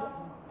are,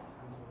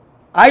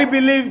 I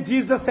believe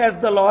Jesus as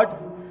the Lord.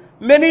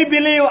 Many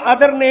believe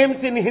other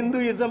names in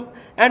Hinduism,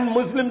 and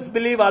Muslims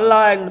believe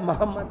Allah and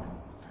Muhammad.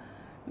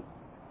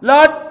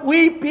 Lord,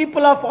 we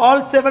people of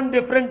all 7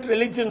 different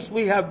religions,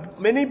 we have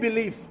many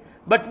beliefs,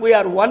 but we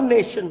are one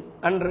nation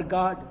under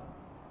God.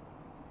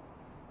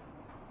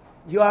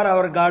 You are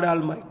our God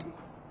Almighty.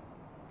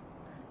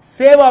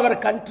 Save our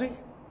country,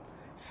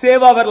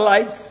 save our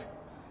lives,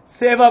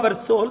 save our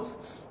souls,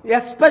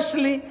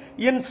 especially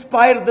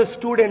inspire the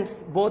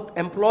students, both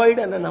employed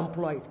and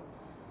unemployed.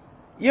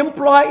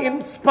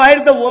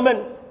 Inspire the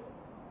women,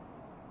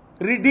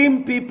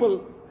 redeem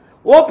people,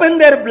 open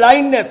their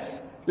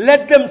blindness,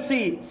 let them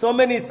see. So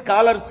many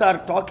scholars are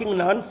talking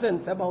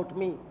nonsense about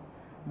me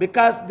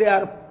because they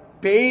are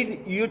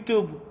paid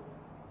YouTube,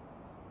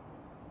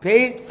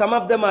 some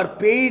of them are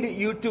paid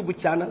YouTube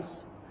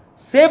channels.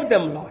 Save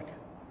them, Lord.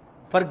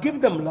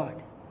 Forgive them,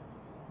 Lord.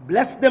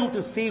 Bless them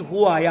to see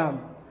who I am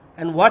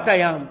and what I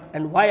am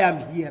and why I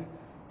am here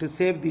to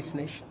save this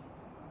nation.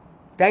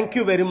 Thank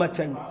you very much,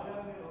 Andy.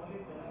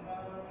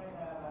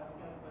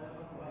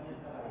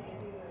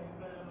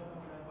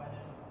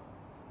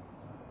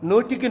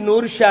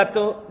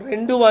 100%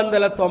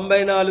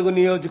 294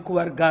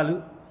 నియోజకవర్గాలు,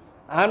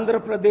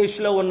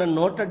 ఆంధ్రప్రదేశ్లో ఉన్న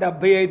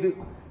 175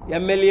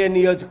 MLA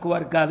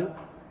నియోజకవర్గాలు,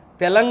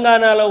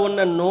 తెలంగాణలో ఉన్న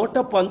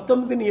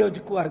 119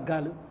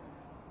 నియోజకవర్గాలు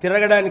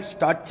తిరగడానికి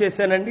start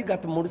చేశానండి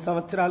గత 3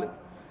 సంవత్సరాలు.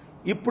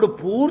 ఇప్పుడు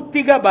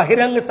పూర్తిగా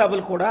బహిరంగ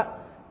సభలు కూడా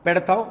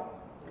పెడతాం.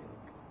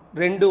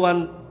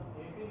 200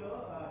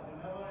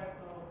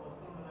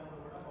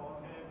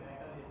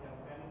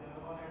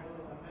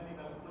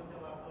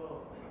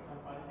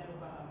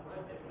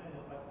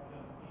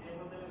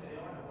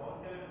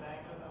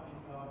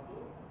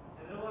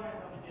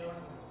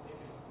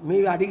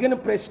 మీరు అడిగిన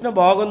ప్రశ్న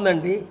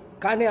బాగుందండి,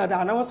 కానీ అది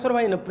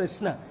అనవసరమైన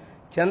ప్రశ్న.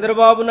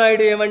 చంద్రబాబు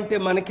నాయుడు ఏమంటే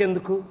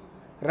మనకెందుకు?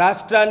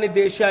 రాష్ట్రాన్ని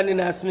దేశాన్ని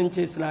నాశనం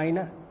చేసిన ఆయన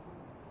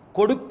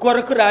కొడుకు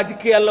కొరకు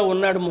రాజకీయాల్లో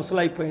ఉన్నాడు.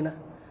 ముసలైపోయిన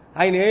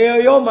ఆయన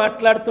ఏయో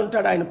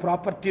మాట్లాడుతుంటాడు ఆయన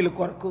ప్రాపర్టీల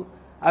కొరకు,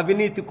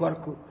 అవినీతి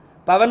కొరకు.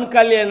 పవన్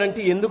కళ్యాణ్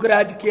అంటే ఎందుకు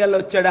రాజకీయాల్లో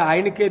వచ్చాడో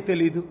ఆయనకే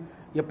తెలీదు.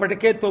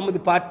 ఇప్పటికే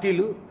 9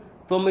 పార్టీలు,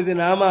 9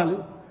 నామాలు.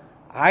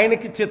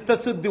 ఆయనకి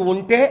చిత్తశుద్ధి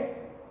ఉంటే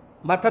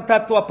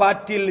మతతత్వ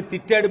పార్టీల్ని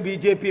తిట్టాడు,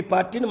 బీజేపీ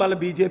పార్టీని, మళ్ళీ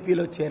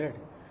బీజేపీలో చేరాడు.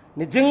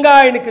 నిజంగా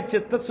ఆయనకి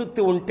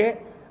చిత్తశుద్ధి ఉంటే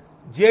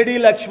జేడీ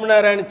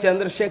లక్ష్మీనారాయణ,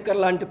 చంద్రశేఖర్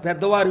లాంటి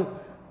పెద్దవారు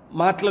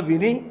మాటలు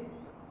విని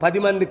 10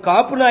 మంది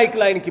కాపు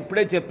నాయకులు ఆయనకి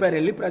ఇప్పుడే చెప్పారు,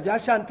 వెళ్ళి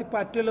ప్రజాశాంతి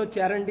పార్టీలో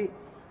చేరండి,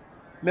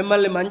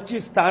 మిమ్మల్ని మంచి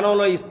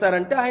స్థానంలో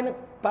ఇస్తారంటే ఆయన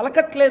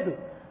పలకట్లేదు.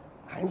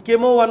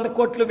 ఆయనకేమో 100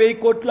 కోట్లు 1000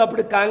 కోట్లు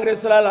అప్పుడు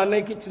కాంగ్రెస్ వాళ్ళు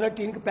అన్నయ్యకి ఇచ్చినట్టు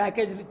ఈయనకి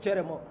ప్యాకేజీలు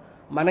ఇచ్చారేమో,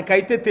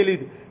 మనకైతే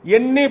తెలియదు.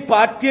 ఎన్ని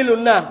పార్టీలు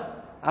ఉన్నా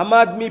ఆమ్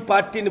ఆద్మీ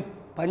పార్టీని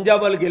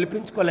పంజాబ్ వాళ్ళు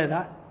గెలిపించుకోలేదా?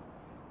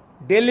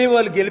 ఢిల్లీ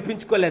వాళ్ళు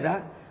గెలిపించుకోలేదా?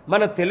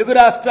 మన తెలుగు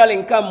రాష్ట్రాలు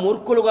ఇంకా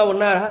మూర్ఖులుగా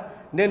ఉన్నారా?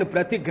 నేను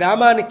ప్రతి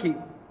గ్రామానికి,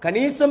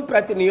 కనీసం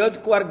ప్రతి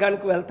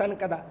నియోజకవర్గానికి వెళ్తాను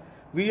కదా.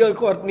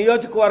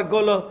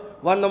 నియోజకవర్గంలో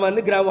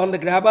 100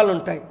 గ్రామాలు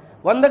ఉంటాయి.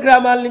 100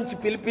 గ్రామాల నుంచి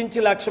పిలిపించి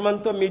 1,00,000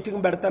 మందితో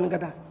మీటింగ్ పెడతాను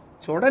కదా.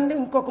 చూడండి,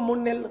 ఇంకొక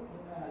 3 నెలలు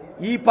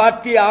ఈ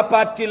పార్టీ ఆ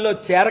పార్టీల్లో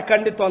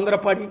చేరకండి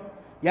తొందరపడి.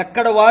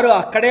 ఎక్కడ వారు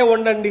అక్కడే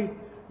ఉండండి.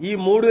 ఈ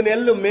 3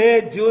 నెలలు మే,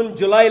 జూన్,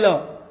 జూలైలో,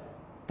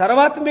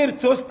 తర్వాత మీరు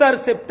చూస్తారు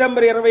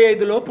సెప్టెంబర్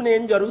 25 లోపున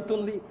ఏం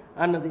జరుగుతుంది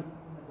అన్నది.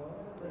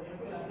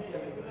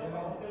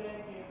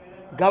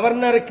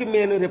 గవర్నర్కి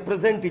నేను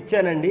రిప్రజెంట్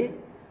ఇచ్చానండి.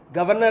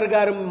 గవర్నర్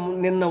గారు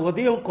నిన్న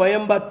ఉదయం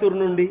కోయంబత్తూరు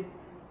నుండి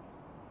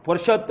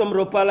పురుషోత్తం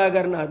రూపాలా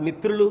గారు నా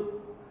మిత్రులు,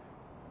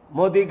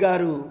 మోదీ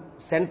గారు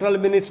సెంట్రల్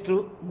మినిస్టరు,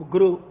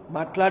 ముగ్గురు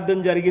మాట్లాడడం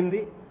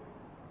జరిగింది.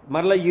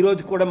 మరలా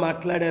ఈరోజు కూడా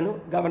మాట్లాడాను.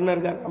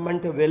 గవర్నర్ గారు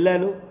రమ్మంటే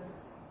వెళ్ళాను.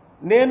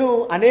 నేను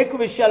అనేక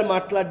విషయాలు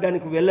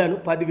మాట్లాడడానికి వెళ్ళాను,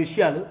 10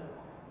 విషయాలు.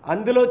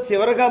 అందులో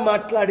చివరగా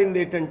మాట్లాడింది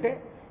ఏంటంటే,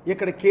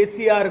 ఇక్కడ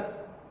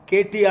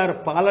కేటీఆర్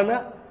పాలన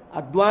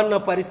అధ్వాన్న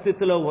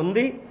పరిస్థితిలో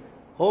ఉంది.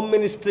 హోమ్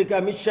మినిస్ట్రీకి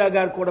అమిత్ షా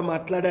గారు కూడా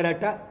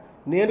మాట్లాడారట.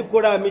 నేను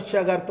కూడా అమిత్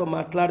షా గారితో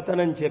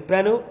మాట్లాడతానని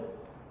చెప్పాను.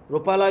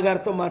 రూపాలా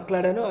గారితో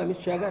మాట్లాడాను,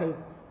 అమిత్ షా గారు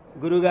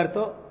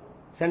గురుగారితో,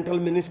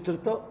 సెంట్రల్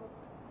మినిస్టర్తో.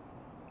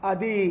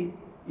 అది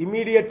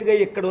ఇమీడియట్గా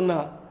ఇక్కడున్న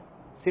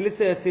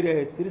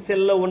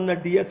సిరిసిల్లలో ఉన్న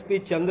డిఎస్పీ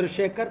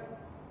చంద్రశేఖర్,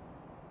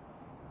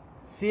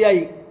 సిఐ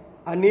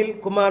అనిల్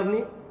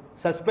కుమార్ని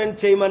సస్పెండ్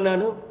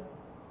చేయమన్నాను.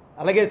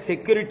 అలాగే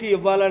సెక్యూరిటీ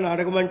ఇవ్వాలని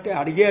అడగమంటే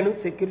అడిగాను.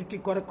 సెక్యూరిటీ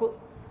కొరకు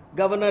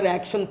గవర్నర్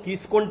యాక్షన్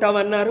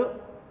తీసుకుంటామన్నారు.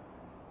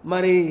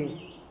 మరి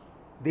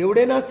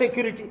దేవుడేనా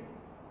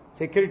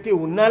సెక్యూరిటీ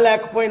ఉన్నా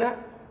లేకపోయినా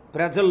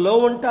ప్రజల్లో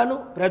ఉంటాను,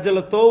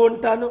 ప్రజలతో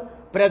ఉంటాను,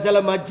 ప్రజల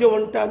మధ్య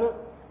ఉంటాను.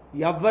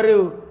 ఎవ్వరు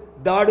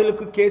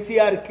దాడులకు,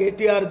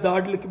 కేటీఆర్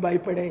దాడులకు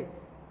భయపడే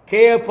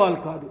కేఏ పాల్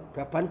కాదు,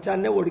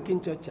 ప్రపంచాన్నే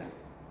ఉడికించొచ్చాను.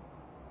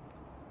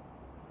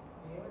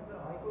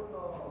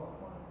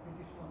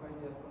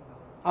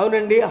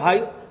 అవునండి,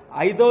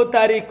 5వ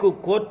తారీఖు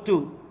కోర్టు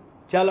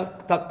చాలా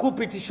తక్కువ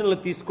పిటిషన్లు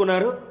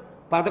తీసుకున్నారు.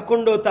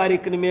 11వ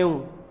తారీఖుని మేము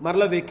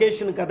మరలా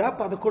వెకేషన్ కదా,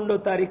 11వ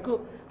తారీఖు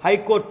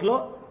హైకోర్టులో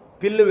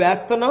పిల్లు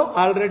వేస్తున్నాం.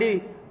 ఆల్రెడీ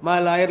మా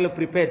లాయర్లు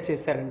ప్రిపేర్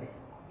చేశారండి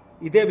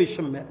ఇదే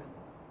విషయం మీద.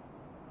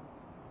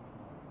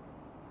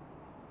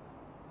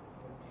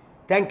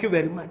 Thank you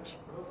very much.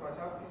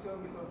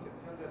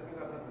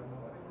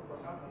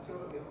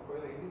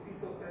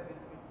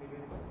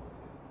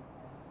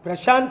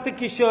 Prashanth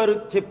Kishore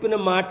చెప్పిన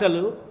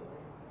మాటలు,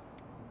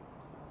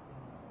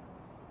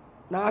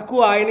 నాకు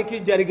ఆయనకి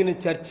జరిగిన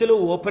చర్చలు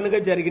ఓపెన్గా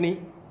జరిగినాయి.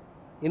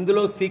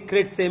 ఇందులో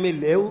సీక్రెట్స్ ఏమీ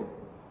లేవు.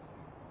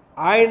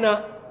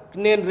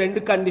 నేను 2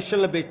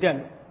 కండిషన్లు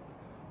పెట్టాను.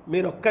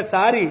 మీరు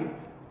ఒక్కసారి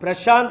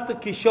ప్రశాంత్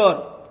కిషోర్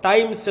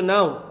టైమ్స్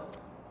నౌ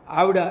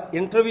ఆవిడ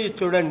ఇంటర్వ్యూ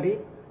చూడండి.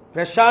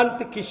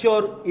 ప్రశాంత్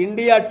కిషోర్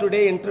ఇండియా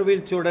టుడే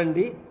ఇంటర్వ్యూలు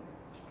చూడండి.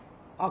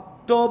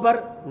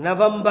 అక్టోబర్,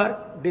 నవంబర్,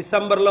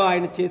 డిసెంబర్లో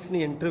ఆయన చేసిన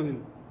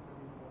ఇంటర్వ్యూలు,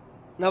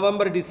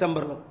 నవంబర్,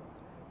 డిసెంబర్లో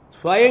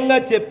స్వయంగా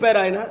చెప్పారు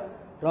ఆయన,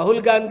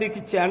 రాహుల్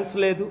గాంధీకి ఛాన్స్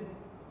లేదు,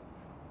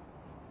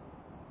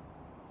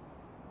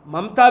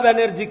 మమతా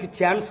బెనర్జీకి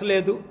ఛాన్స్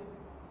లేదు,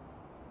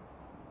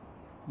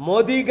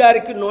 మోదీ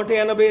గారికి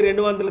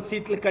 180-200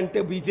 సీట్ల కంటే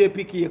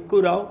బీజేపీకి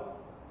ఎక్కువ రావు.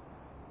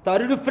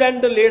 థర్డ్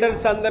ఫ్రంట్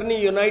లీడర్స్ అందరినీ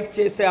యునైట్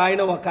చేసే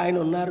ఒక ఆయన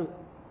ఉన్నారు,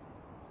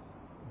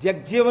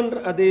 జగ్జీవన్.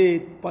 అది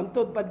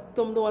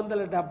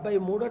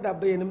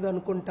 1973-78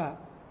 అనుకుంటా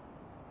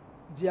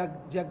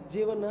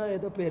జగ్జీవన్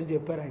ఏదో పేరు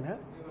చెప్పారు ఆయన.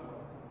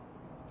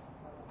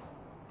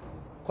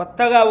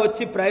 కొత్తగా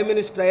వచ్చి ప్రైమ్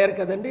మినిస్టర్ అయ్యారు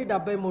కదండి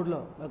 73లో.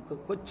 నాకు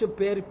కొంచెం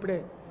పేరు ఇప్పుడే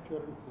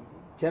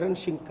చరణ్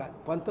సింగ్ కాదు,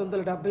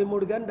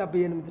 1973 కానీ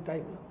 78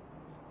 టైంలో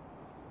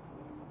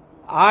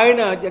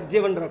ఆయన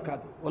జగ్జీవన్ రావు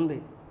కాదు ఉంది,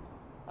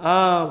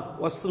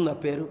 వస్తుంది ఆ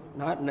పేరు.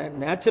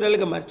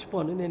 న్యాచురల్గా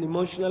మర్చిపోను, నేను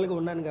ఇమోషనల్గా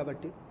ఉన్నాను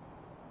కాబట్టి.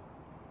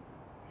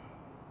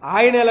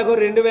 ఆయన ఎలాగో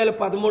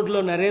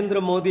 2013లో నరేంద్ర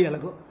మోదీ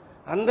ఎలాగో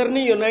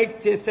అందరినీ యునైట్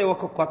చేసే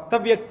ఒక కొత్త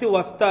వ్యక్తి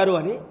వస్తారు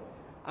అని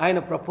ఆయన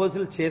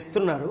ప్రపోజల్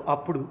చేస్తున్నారు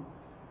అప్పుడు.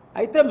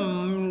 అయితే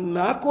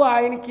నాకు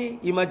ఆయనకి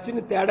ఈ మధ్యన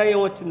తేడా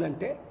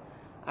ఏమొచ్చిందంటే,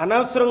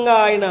 అనవసరంగా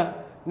ఆయన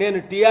నేను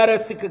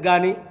టీఆర్ఎస్కి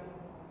కానీ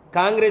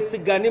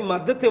కాంగ్రెస్కి కానీ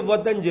మద్దతు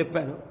ఇవ్వద్దని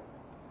చెప్పాను.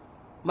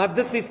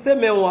 మద్దతు ఇస్తే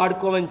మేము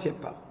వాడుకోమని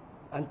చెప్పాం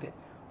అంతే.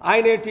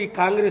 ఆయన ఏంటి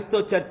కాంగ్రెస్తో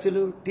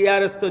చర్చలు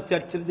టీఆర్ఎస్తో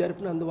చర్చలు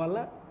జరిపినందువల్ల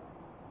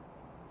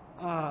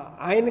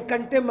ఆయన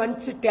కంటే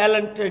మంచి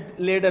టాలెంటెడ్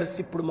లీడర్స్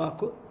ఇప్పుడు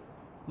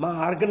మా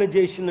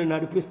ఆర్గనైజేషన్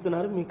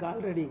నడిపిస్తున్నారు. మీకు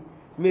ఆల్రెడీ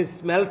మీరు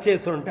స్మెల్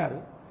చేసి ఉంటారు.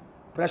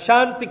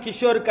 ప్రశాంత్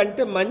కిషోర్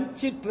కంటే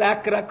మంచి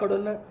ట్రాక్ రికార్డ్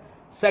ఉన్న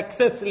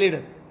సక్సెస్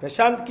లీడర్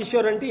ప్రశాంత్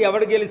కిషోర్. అంటే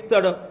ఎవడు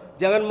గెలుస్తాడో,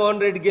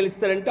 జగన్మోహన్ రెడ్డి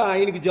గెలుస్తాడంటే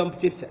ఆయనకి జంప్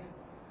చేశారు.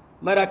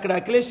 మరి అక్కడ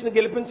అఖిలేష్ని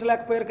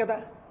గెలిపించలేకపోయారు కదా,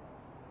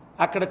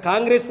 అక్కడ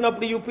కాంగ్రెస్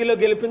అప్పుడు యూపీలో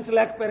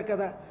గెలిపించలేకపోయారు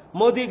కదా.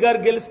 మోదీ గారు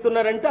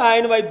గెలుస్తున్నారంటే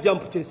ఆయన వైపు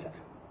జంప్ చేశారు.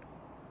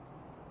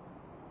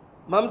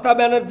 మమతా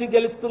బెనర్జీ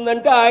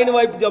గెలుస్తుందంటే ఆయన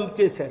వైపు జంప్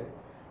చేశారు.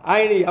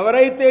 ఆయన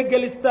ఎవరైతే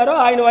గెలుస్తారో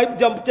ఆయన వైపు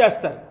జంప్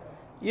చేస్తారు.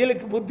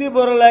 వీళ్ళకి బుద్ధి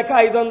బుర్ర లేక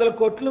 500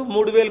 కోట్లు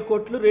 3000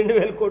 కోట్లు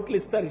 2000 కోట్లు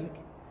ఇస్తారు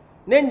వీళ్ళకి.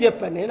 నేను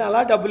చెప్పాను, నేను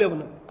అలా డబ్బులు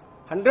ఇవ్వను,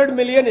 100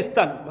 మిలియన్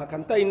ఇస్తాను,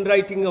 మాకంతా ఇన్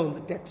రైటింగ్గా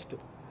ఉంది టెక్స్ట్.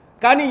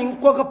 కానీ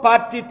ఇంకొక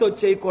పార్టీతో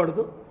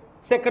చేయకూడదు,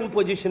 సెకండ్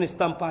పొజిషన్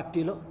ఇస్తాం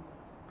పార్టీలో.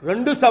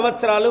 2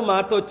 సంవత్సరాలు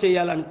మాతో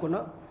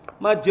చేయాలనుకున్నాం.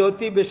 మా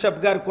జ్యోతి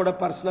బిషప్ గారు కూడా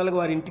పర్సనల్గా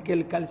వారి ఇంటికి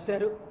వెళ్ళి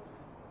కలిశారు.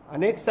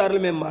 అనేక సార్లు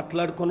మేము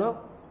మాట్లాడుకున్నాం.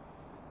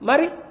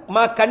 మరి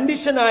మా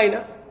కండిషన్ ఆయన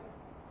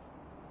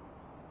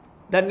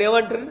దాన్ని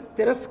ఏమంటారు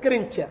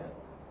తిరస్కరించారు.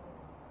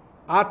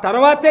 ఆ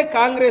తర్వాతే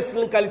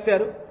కాంగ్రెస్ని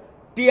కలిశారు,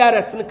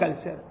 టీఆర్ఎస్ని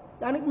కలిశారు.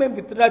 దానికి మేము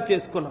విత్డ్రా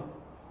చేసుకున్నాం.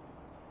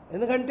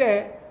 ఎందుకంటే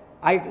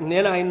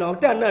నేను ఆయన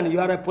ఒకటే అన్నాను, you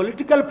are a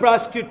political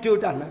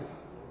prostitute అన్నాను.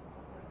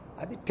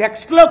 అది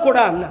టెక్స్ట్లో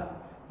కూడా అన్నా.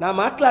 నా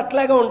మాటలు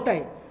అట్లాగే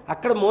ఉంటాయి.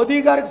 అక్కడ మోదీ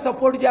గారికి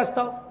సపోర్ట్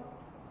చేస్తావు,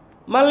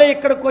 మళ్ళీ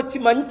ఇక్కడికి వచ్చి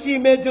మంచి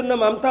ఇమేజ్ ఉన్న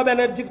మమతా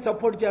బెనర్జీకి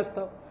సపోర్ట్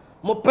చేస్తావు,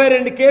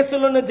 32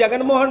 కేసులు ఉన్న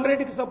జగన్మోహన్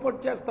రెడ్డికి సపోర్ట్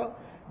చేస్తావు,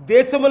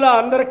 దేశంలో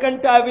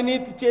అందరికంటే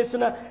అవినీతి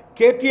చేసిన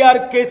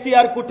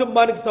కేసీఆర్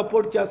కుటుంబానికి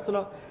సపోర్ట్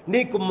చేస్తున్నావు.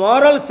 నీకు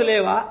మోరల్స్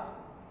లేవా?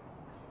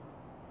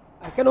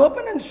 I can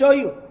open and show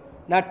you.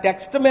 నా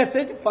టెక్స్ట్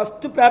మెసేజ్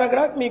ఫస్ట్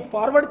పారాగ్రాఫ్ మీకు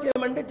ఫార్వర్డ్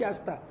చేయమంటే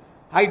చేస్తా.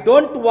 I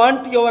don't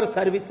want your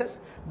services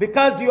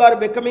because you are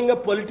becoming a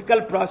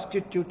political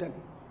prostitute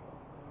అని.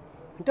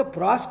 అంటే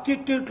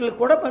ప్రాస్టిట్యూట్లు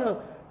కూడా మనం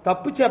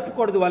తప్పు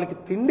చెప్పకూడదు, వాళ్ళకి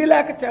తిండి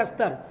లేక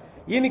చేస్తారు.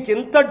 ఈయనకి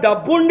ఇంత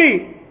డబ్బుండి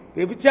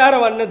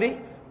వ్యభిచారం అన్నది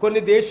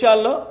కొన్ని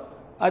దేశాల్లో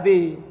అది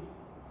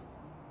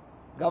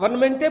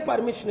గవర్నమెంటే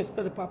పర్మిషన్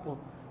ఇస్తుంది పాపం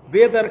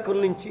బేదరికం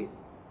నుంచి.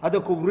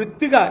 అదొక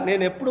వృత్తిగా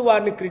నేను ఎప్పుడు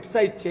వారిని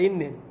క్రిటిసైజ్ చేయను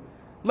నేను.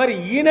 మరి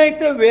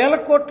ఈయనైతే 1000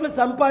 కోట్లు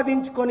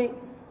సంపాదించుకొని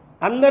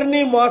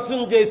అందరినీ మోసం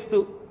చేస్తూ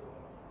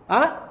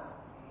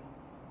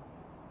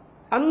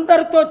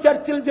అందరితో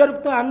చర్చలు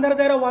జరుపుతూ అందరి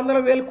దగ్గర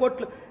 100,000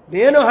 కోట్లు,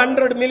 నేను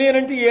 100 మిలియన్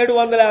అంటే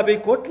 750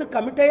 కోట్లు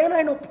కమిట్ అయ్యాను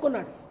ఆయన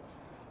ఒప్పుకున్నాడు.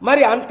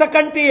 మరి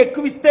అంతకంటే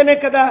ఎక్కువ ఇస్తేనే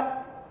కదా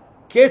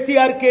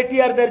కేటీఆర్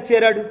దగ్గర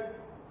చేరాడు.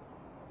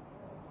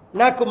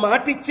 నాకు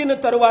మాట ఇచ్చిన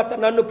తరువాత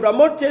నన్ను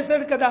ప్రమోట్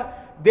చేశాడు కదా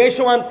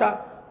దేశం అంతా,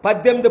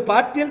 18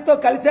 పార్టీలతో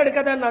కలిశాడు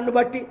కదా నన్ను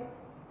బట్టి.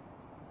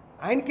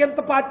 ఆయనకి ఎంత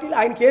పార్టీలు,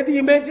 ఆయనకి ఏది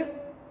ఇమేజ్?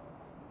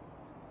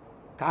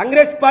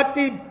 కాంగ్రెస్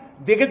పార్టీ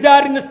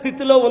దిగజారిన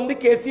స్థితిలో ఉంది,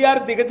 కేసీఆర్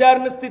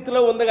దిగజారిన స్థితిలో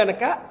ఉంది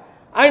గనక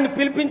ఆయన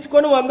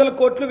పిలిపించుకొని 100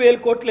 కోట్లు 1000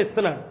 కోట్లు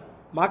ఇస్తున్నాడు.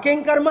 మాకేం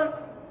కర్మ?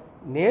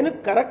 నేను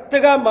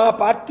కరెక్ట్గా మా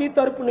పార్టీ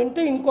తరపున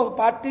ఉంటే ఇంకొక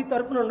పార్టీ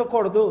తరపున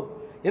ఉండకూడదు,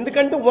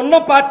 ఎందుకంటే ఉన్న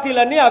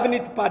పార్టీలన్నీ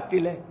అవినీతి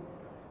పార్టీలే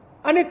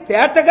అని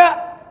తేటగా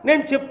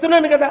నేను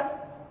చెప్తున్నాను కదా,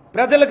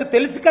 ప్రజలకు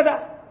తెలుసు కదా.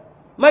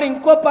 మరి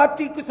ఇంకో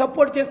పార్టీకి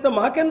సపోర్ట్ చేస్తే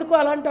మాకెందుకు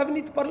అలాంటి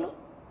అవినీతి పనులు?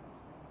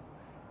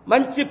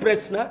 మంచి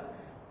ప్రశ్న,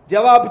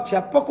 జవాబు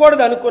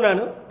చెప్పకూడదు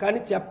అనుకున్నాను కానీ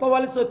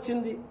చెప్పవలసి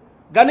వచ్చింది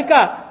గనుక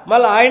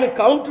మళ్ళీ ఆయన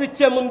కౌంటర్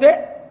ఇచ్చే ముందే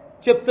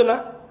చెప్తున్నా,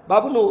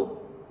 బాబు నువ్వు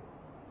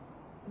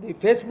ఇది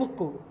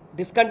ఫేస్బుక్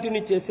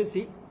డిస్కంటిన్యూ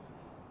చేసేసి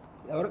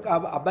ఎవరికి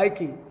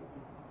అబ్బాయికి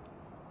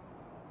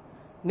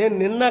నేను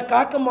నిన్న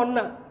కాక మొన్న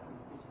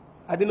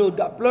అది నువ్వు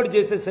అప్లోడ్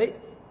చేసేసాయి.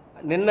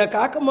 నిన్న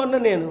కాక మొన్న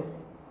నేను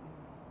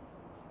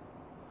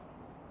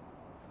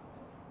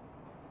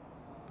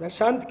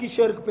ప్రశాంత్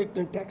కిషోర్కి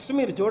పెట్టిన టెక్స్ట్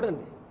మీరు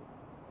చూడండి.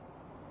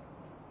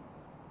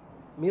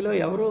 మీలో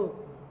ఎవరు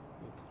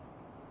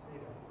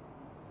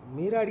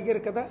మీరు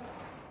అడిగారు కదా,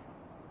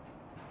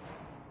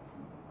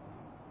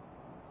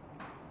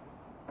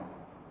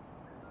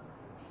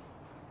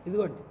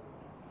 ఇదిగోండి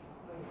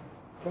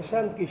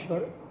ప్రశాంత్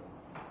కిషోర్.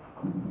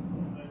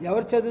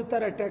 ఎవరు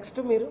చదువుతారా టెక్స్ట్?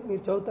 మీరు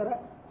చదువుతారా?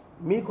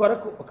 మీ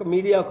కొరకు, ఒక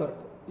మీడియా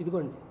కొరకు.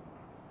 ఇదిగోండి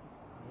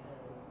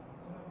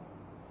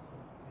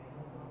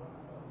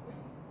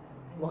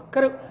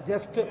ఒక్కరు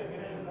జస్ట్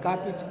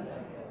కాపీ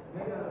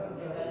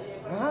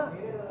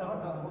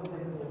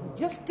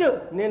జస్ట్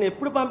నేను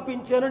ఎప్పుడు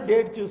పంపించానో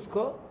డేట్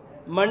చూసుకో.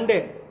 మండే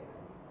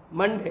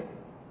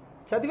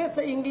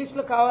చదివేసాయి.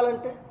 ఇంగ్లీష్లో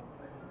కావాలంటే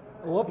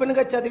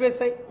ఓపెన్గా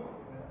చదివేసాయి.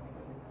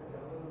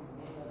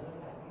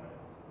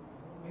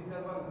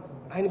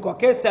 ఆయనకు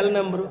ఒకే సెల్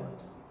నెంబరు.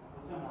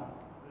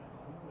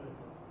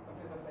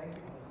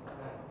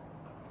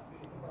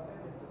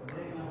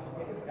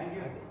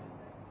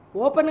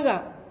 ఓపెన్గా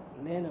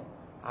నేను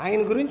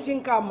ఆయన గురించి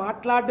ఇంకా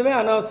మాట్లాడడమే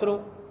అనవసరం.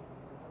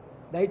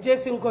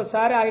 దయచేసి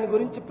ఇంకోసారి ఆయన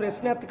గురించి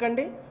ప్రశ్న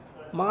ఎత్తకండి.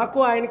 మాకు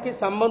ఆయనకి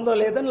సంబంధం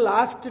లేదని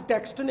లాస్ట్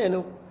టెక్స్ట్ నేను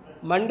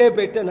మండే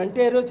పెట్టాను. అంటే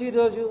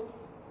ఈరోజు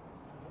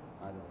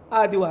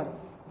ఆదివారం,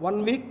 1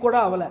 వీక్ కూడా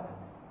అవలే.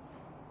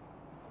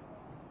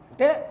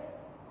 అంటే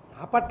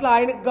నా పట్ల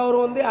ఆయనకు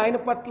గౌరవం ఉంది, ఆయన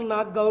పట్ల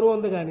నాకు గౌరవం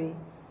ఉంది. కానీ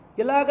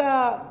ఇలాగా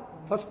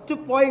first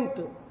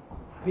point,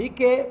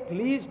 PK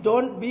please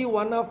don't be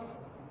one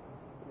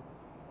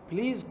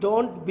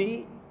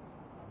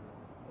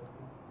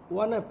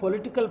a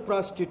political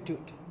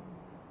prostitute.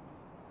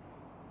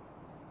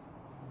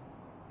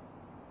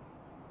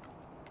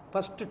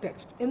 First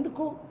text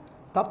ఎందుకు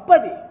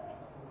తప్పది.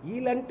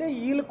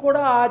 వీళ్ళు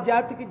కూడా ఆ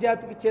జాతికి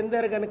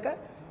చెందారు కనుక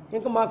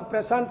ఇంకా మాకు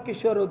ప్రశాంత్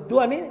కిషోర్ వద్దు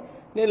అని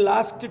నేను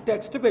లాస్ట్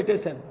టెక్స్ట్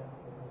పెట్టేశాను.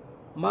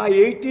 మా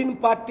 18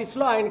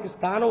 పార్టీస్లో ఆయనకి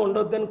స్థానం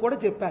ఉండొద్దని కూడా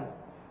చెప్పాను.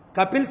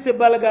 కపిల్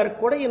సిబ్బల్ గారికి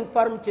కూడా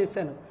ఇన్ఫార్మ్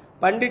చేశాను.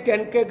 పండిట్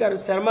ఎన్కే గారు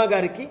శర్మ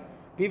గారికి,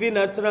 పివి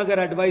నరసింహరావు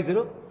గారు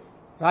అడ్వైజరు,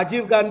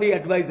 రాజీవ్ గాంధీ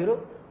అడ్వైజరు,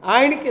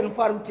 ఆయనకి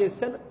ఇన్ఫార్మ్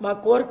చేశాను. మా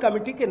కోర్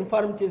కమిటీకి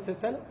ఇన్ఫార్మ్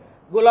చేసేసాను.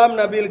 గులాం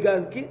నబీల్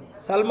గారికి,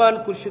 సల్మాన్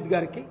ఖుర్షిద్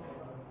గారికి,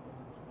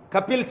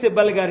 కపిల్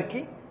సిబ్బల్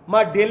గారికి, మా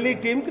ఢిల్లీ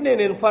టీంకి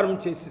నేను ఇన్ఫార్మ్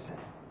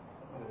చేసేసాను.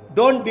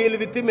 Don't deal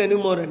with him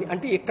anymore అని.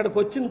 అంటే ఇక్కడికి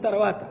వచ్చిన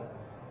తర్వాత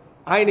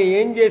ఆయన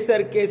ఏం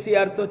చేశారు,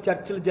 కేసీఆర్తో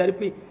చర్చలు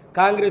జరిపి,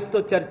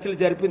 కాంగ్రెస్తో చర్చలు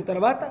జరిపిన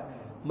తర్వాత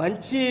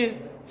మంచి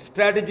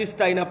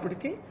స్ట్రాటజిస్ట్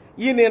అయినప్పటికీ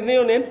ఈ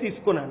నిర్ణయం నేను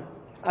తీసుకున్నాను.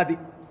 అది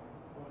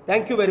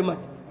థ్యాంక్ యూ వెరీ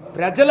మచ్.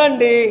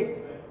 ప్రజలండి,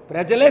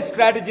 ప్రజలే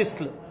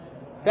స్ట్రాటజిస్టులు.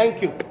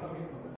 Thank you.